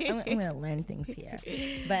 I'm gonna learn things here.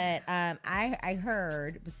 But I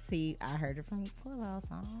heard it from Clubhouse.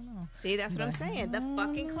 I don't know. See, that's what I'm saying. The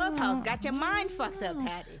fucking Clubhouse got your mind fucked up,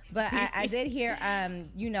 Patty. But I did hear,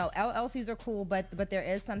 LLCs are cool, but there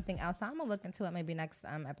is something else. I'm gonna look into it. Maybe next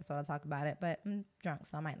episode I'll talk about it. But I'm drunk,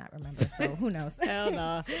 so I might not remember. So who knows? Hell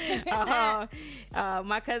no.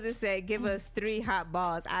 My cousin said, "Give us 3 hot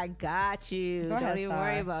balls." I got you. Don't even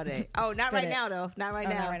worry about it. Oh, not right now though. Not right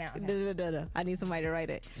now. Not right now. Okay. I need somebody to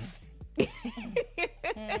write it.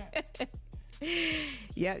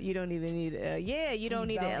 Yep, you don't even need. You don't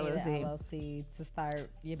need an LLC to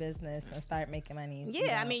start your business and start making money.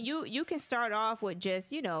 Yeah, I mean, you can start off with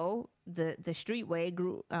just the street way,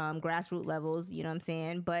 grassroots levels. You know what I'm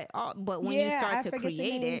saying? But when you start to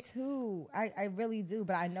create it, too, I really do.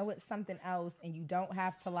 But I know it's something else, and you don't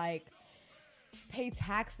have to like pay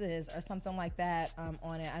taxes or something like that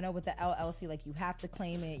on it. I know with the LLC, like you have to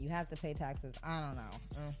claim it, you have to pay taxes. I don't know.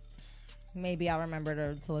 Maybe I'll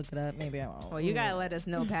remember to look it up. Maybe I won't. Well, you gotta let us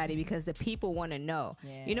know, Patty, because the people want to know.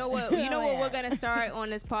 Yeah. You know what? You know what we're gonna start on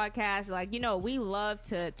this podcast. Like, we love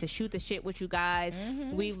to shoot the shit with you guys.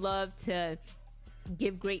 Mm-hmm. We love to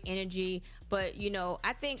give great energy, but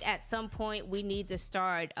I think at some point we need to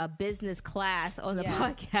start a business class on the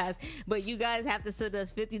podcast, but you guys have to send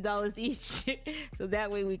us $50 each so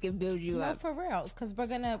that way we can build you up. For real, because we're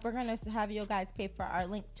gonna have you guys pay for our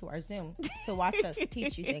link to our Zoom to watch us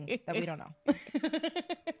teach you things that we don't know.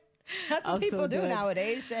 That's what people do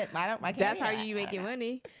nowadays. Shit, that's how you making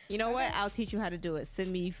money. You know what? I'll teach you how to do it.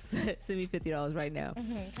 Send me $50 right now.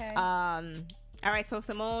 Okay. All right, so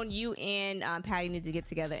Simone, you and Patty need to get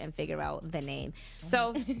together and figure out the name.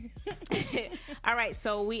 So, all right,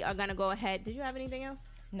 so we are gonna go ahead. Did you have anything else?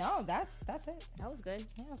 No, that's it. That was good.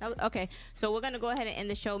 Okay, so we're gonna go ahead and end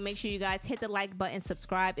the show. Make sure you guys hit the like button,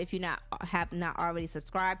 subscribe if you have not already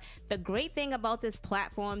subscribed. The great thing about this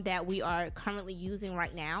platform that we are currently using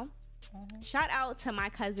right now, shout out to my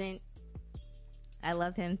cousin. I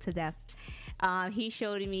love him to death. He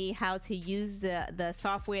showed me how to use the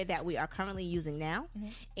software that we are currently using now. Mm-hmm.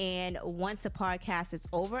 And once the podcast is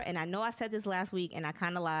over, and I know I said this last week and I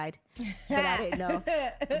kind of lied, but I didn't know.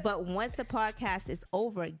 But once the podcast is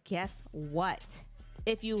over, guess what?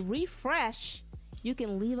 If you refresh, you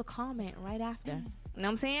can leave a comment right after. You know what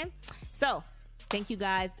I'm saying? So, thank you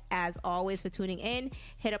guys, as always, for tuning in.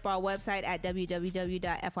 Hit up our website at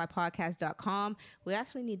www.fypodcast.com. We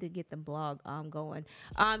actually need to get the blog going.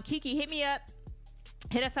 Kiki, hit me up.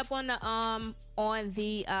 Hit us up on the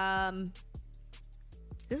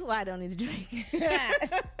this is why I don't need to drink.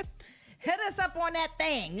 Hit us up on that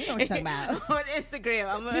thing. You know what you're talking about. On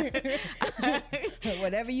Instagram.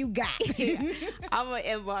 Whatever you got. I'm going to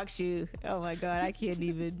inbox you. Oh, my God. I can't.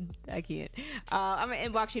 I'm going to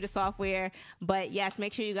inbox you the software. But, yes,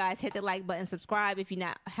 make sure you guys hit the like button, subscribe if you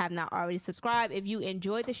have not already subscribed. If you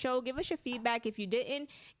enjoyed the show, give us your feedback. If you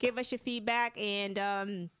didn't, give us your feedback.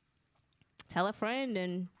 And tell a friend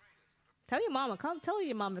and tell your mama. Tell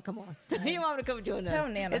your mama to come on. Tell your mama to come join us. Tell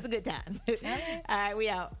Nana. It's a good time. All right, we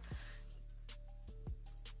out.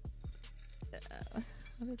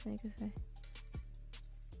 What did I say?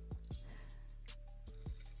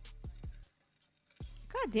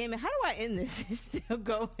 God damn it. How do I end this? It's still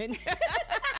going.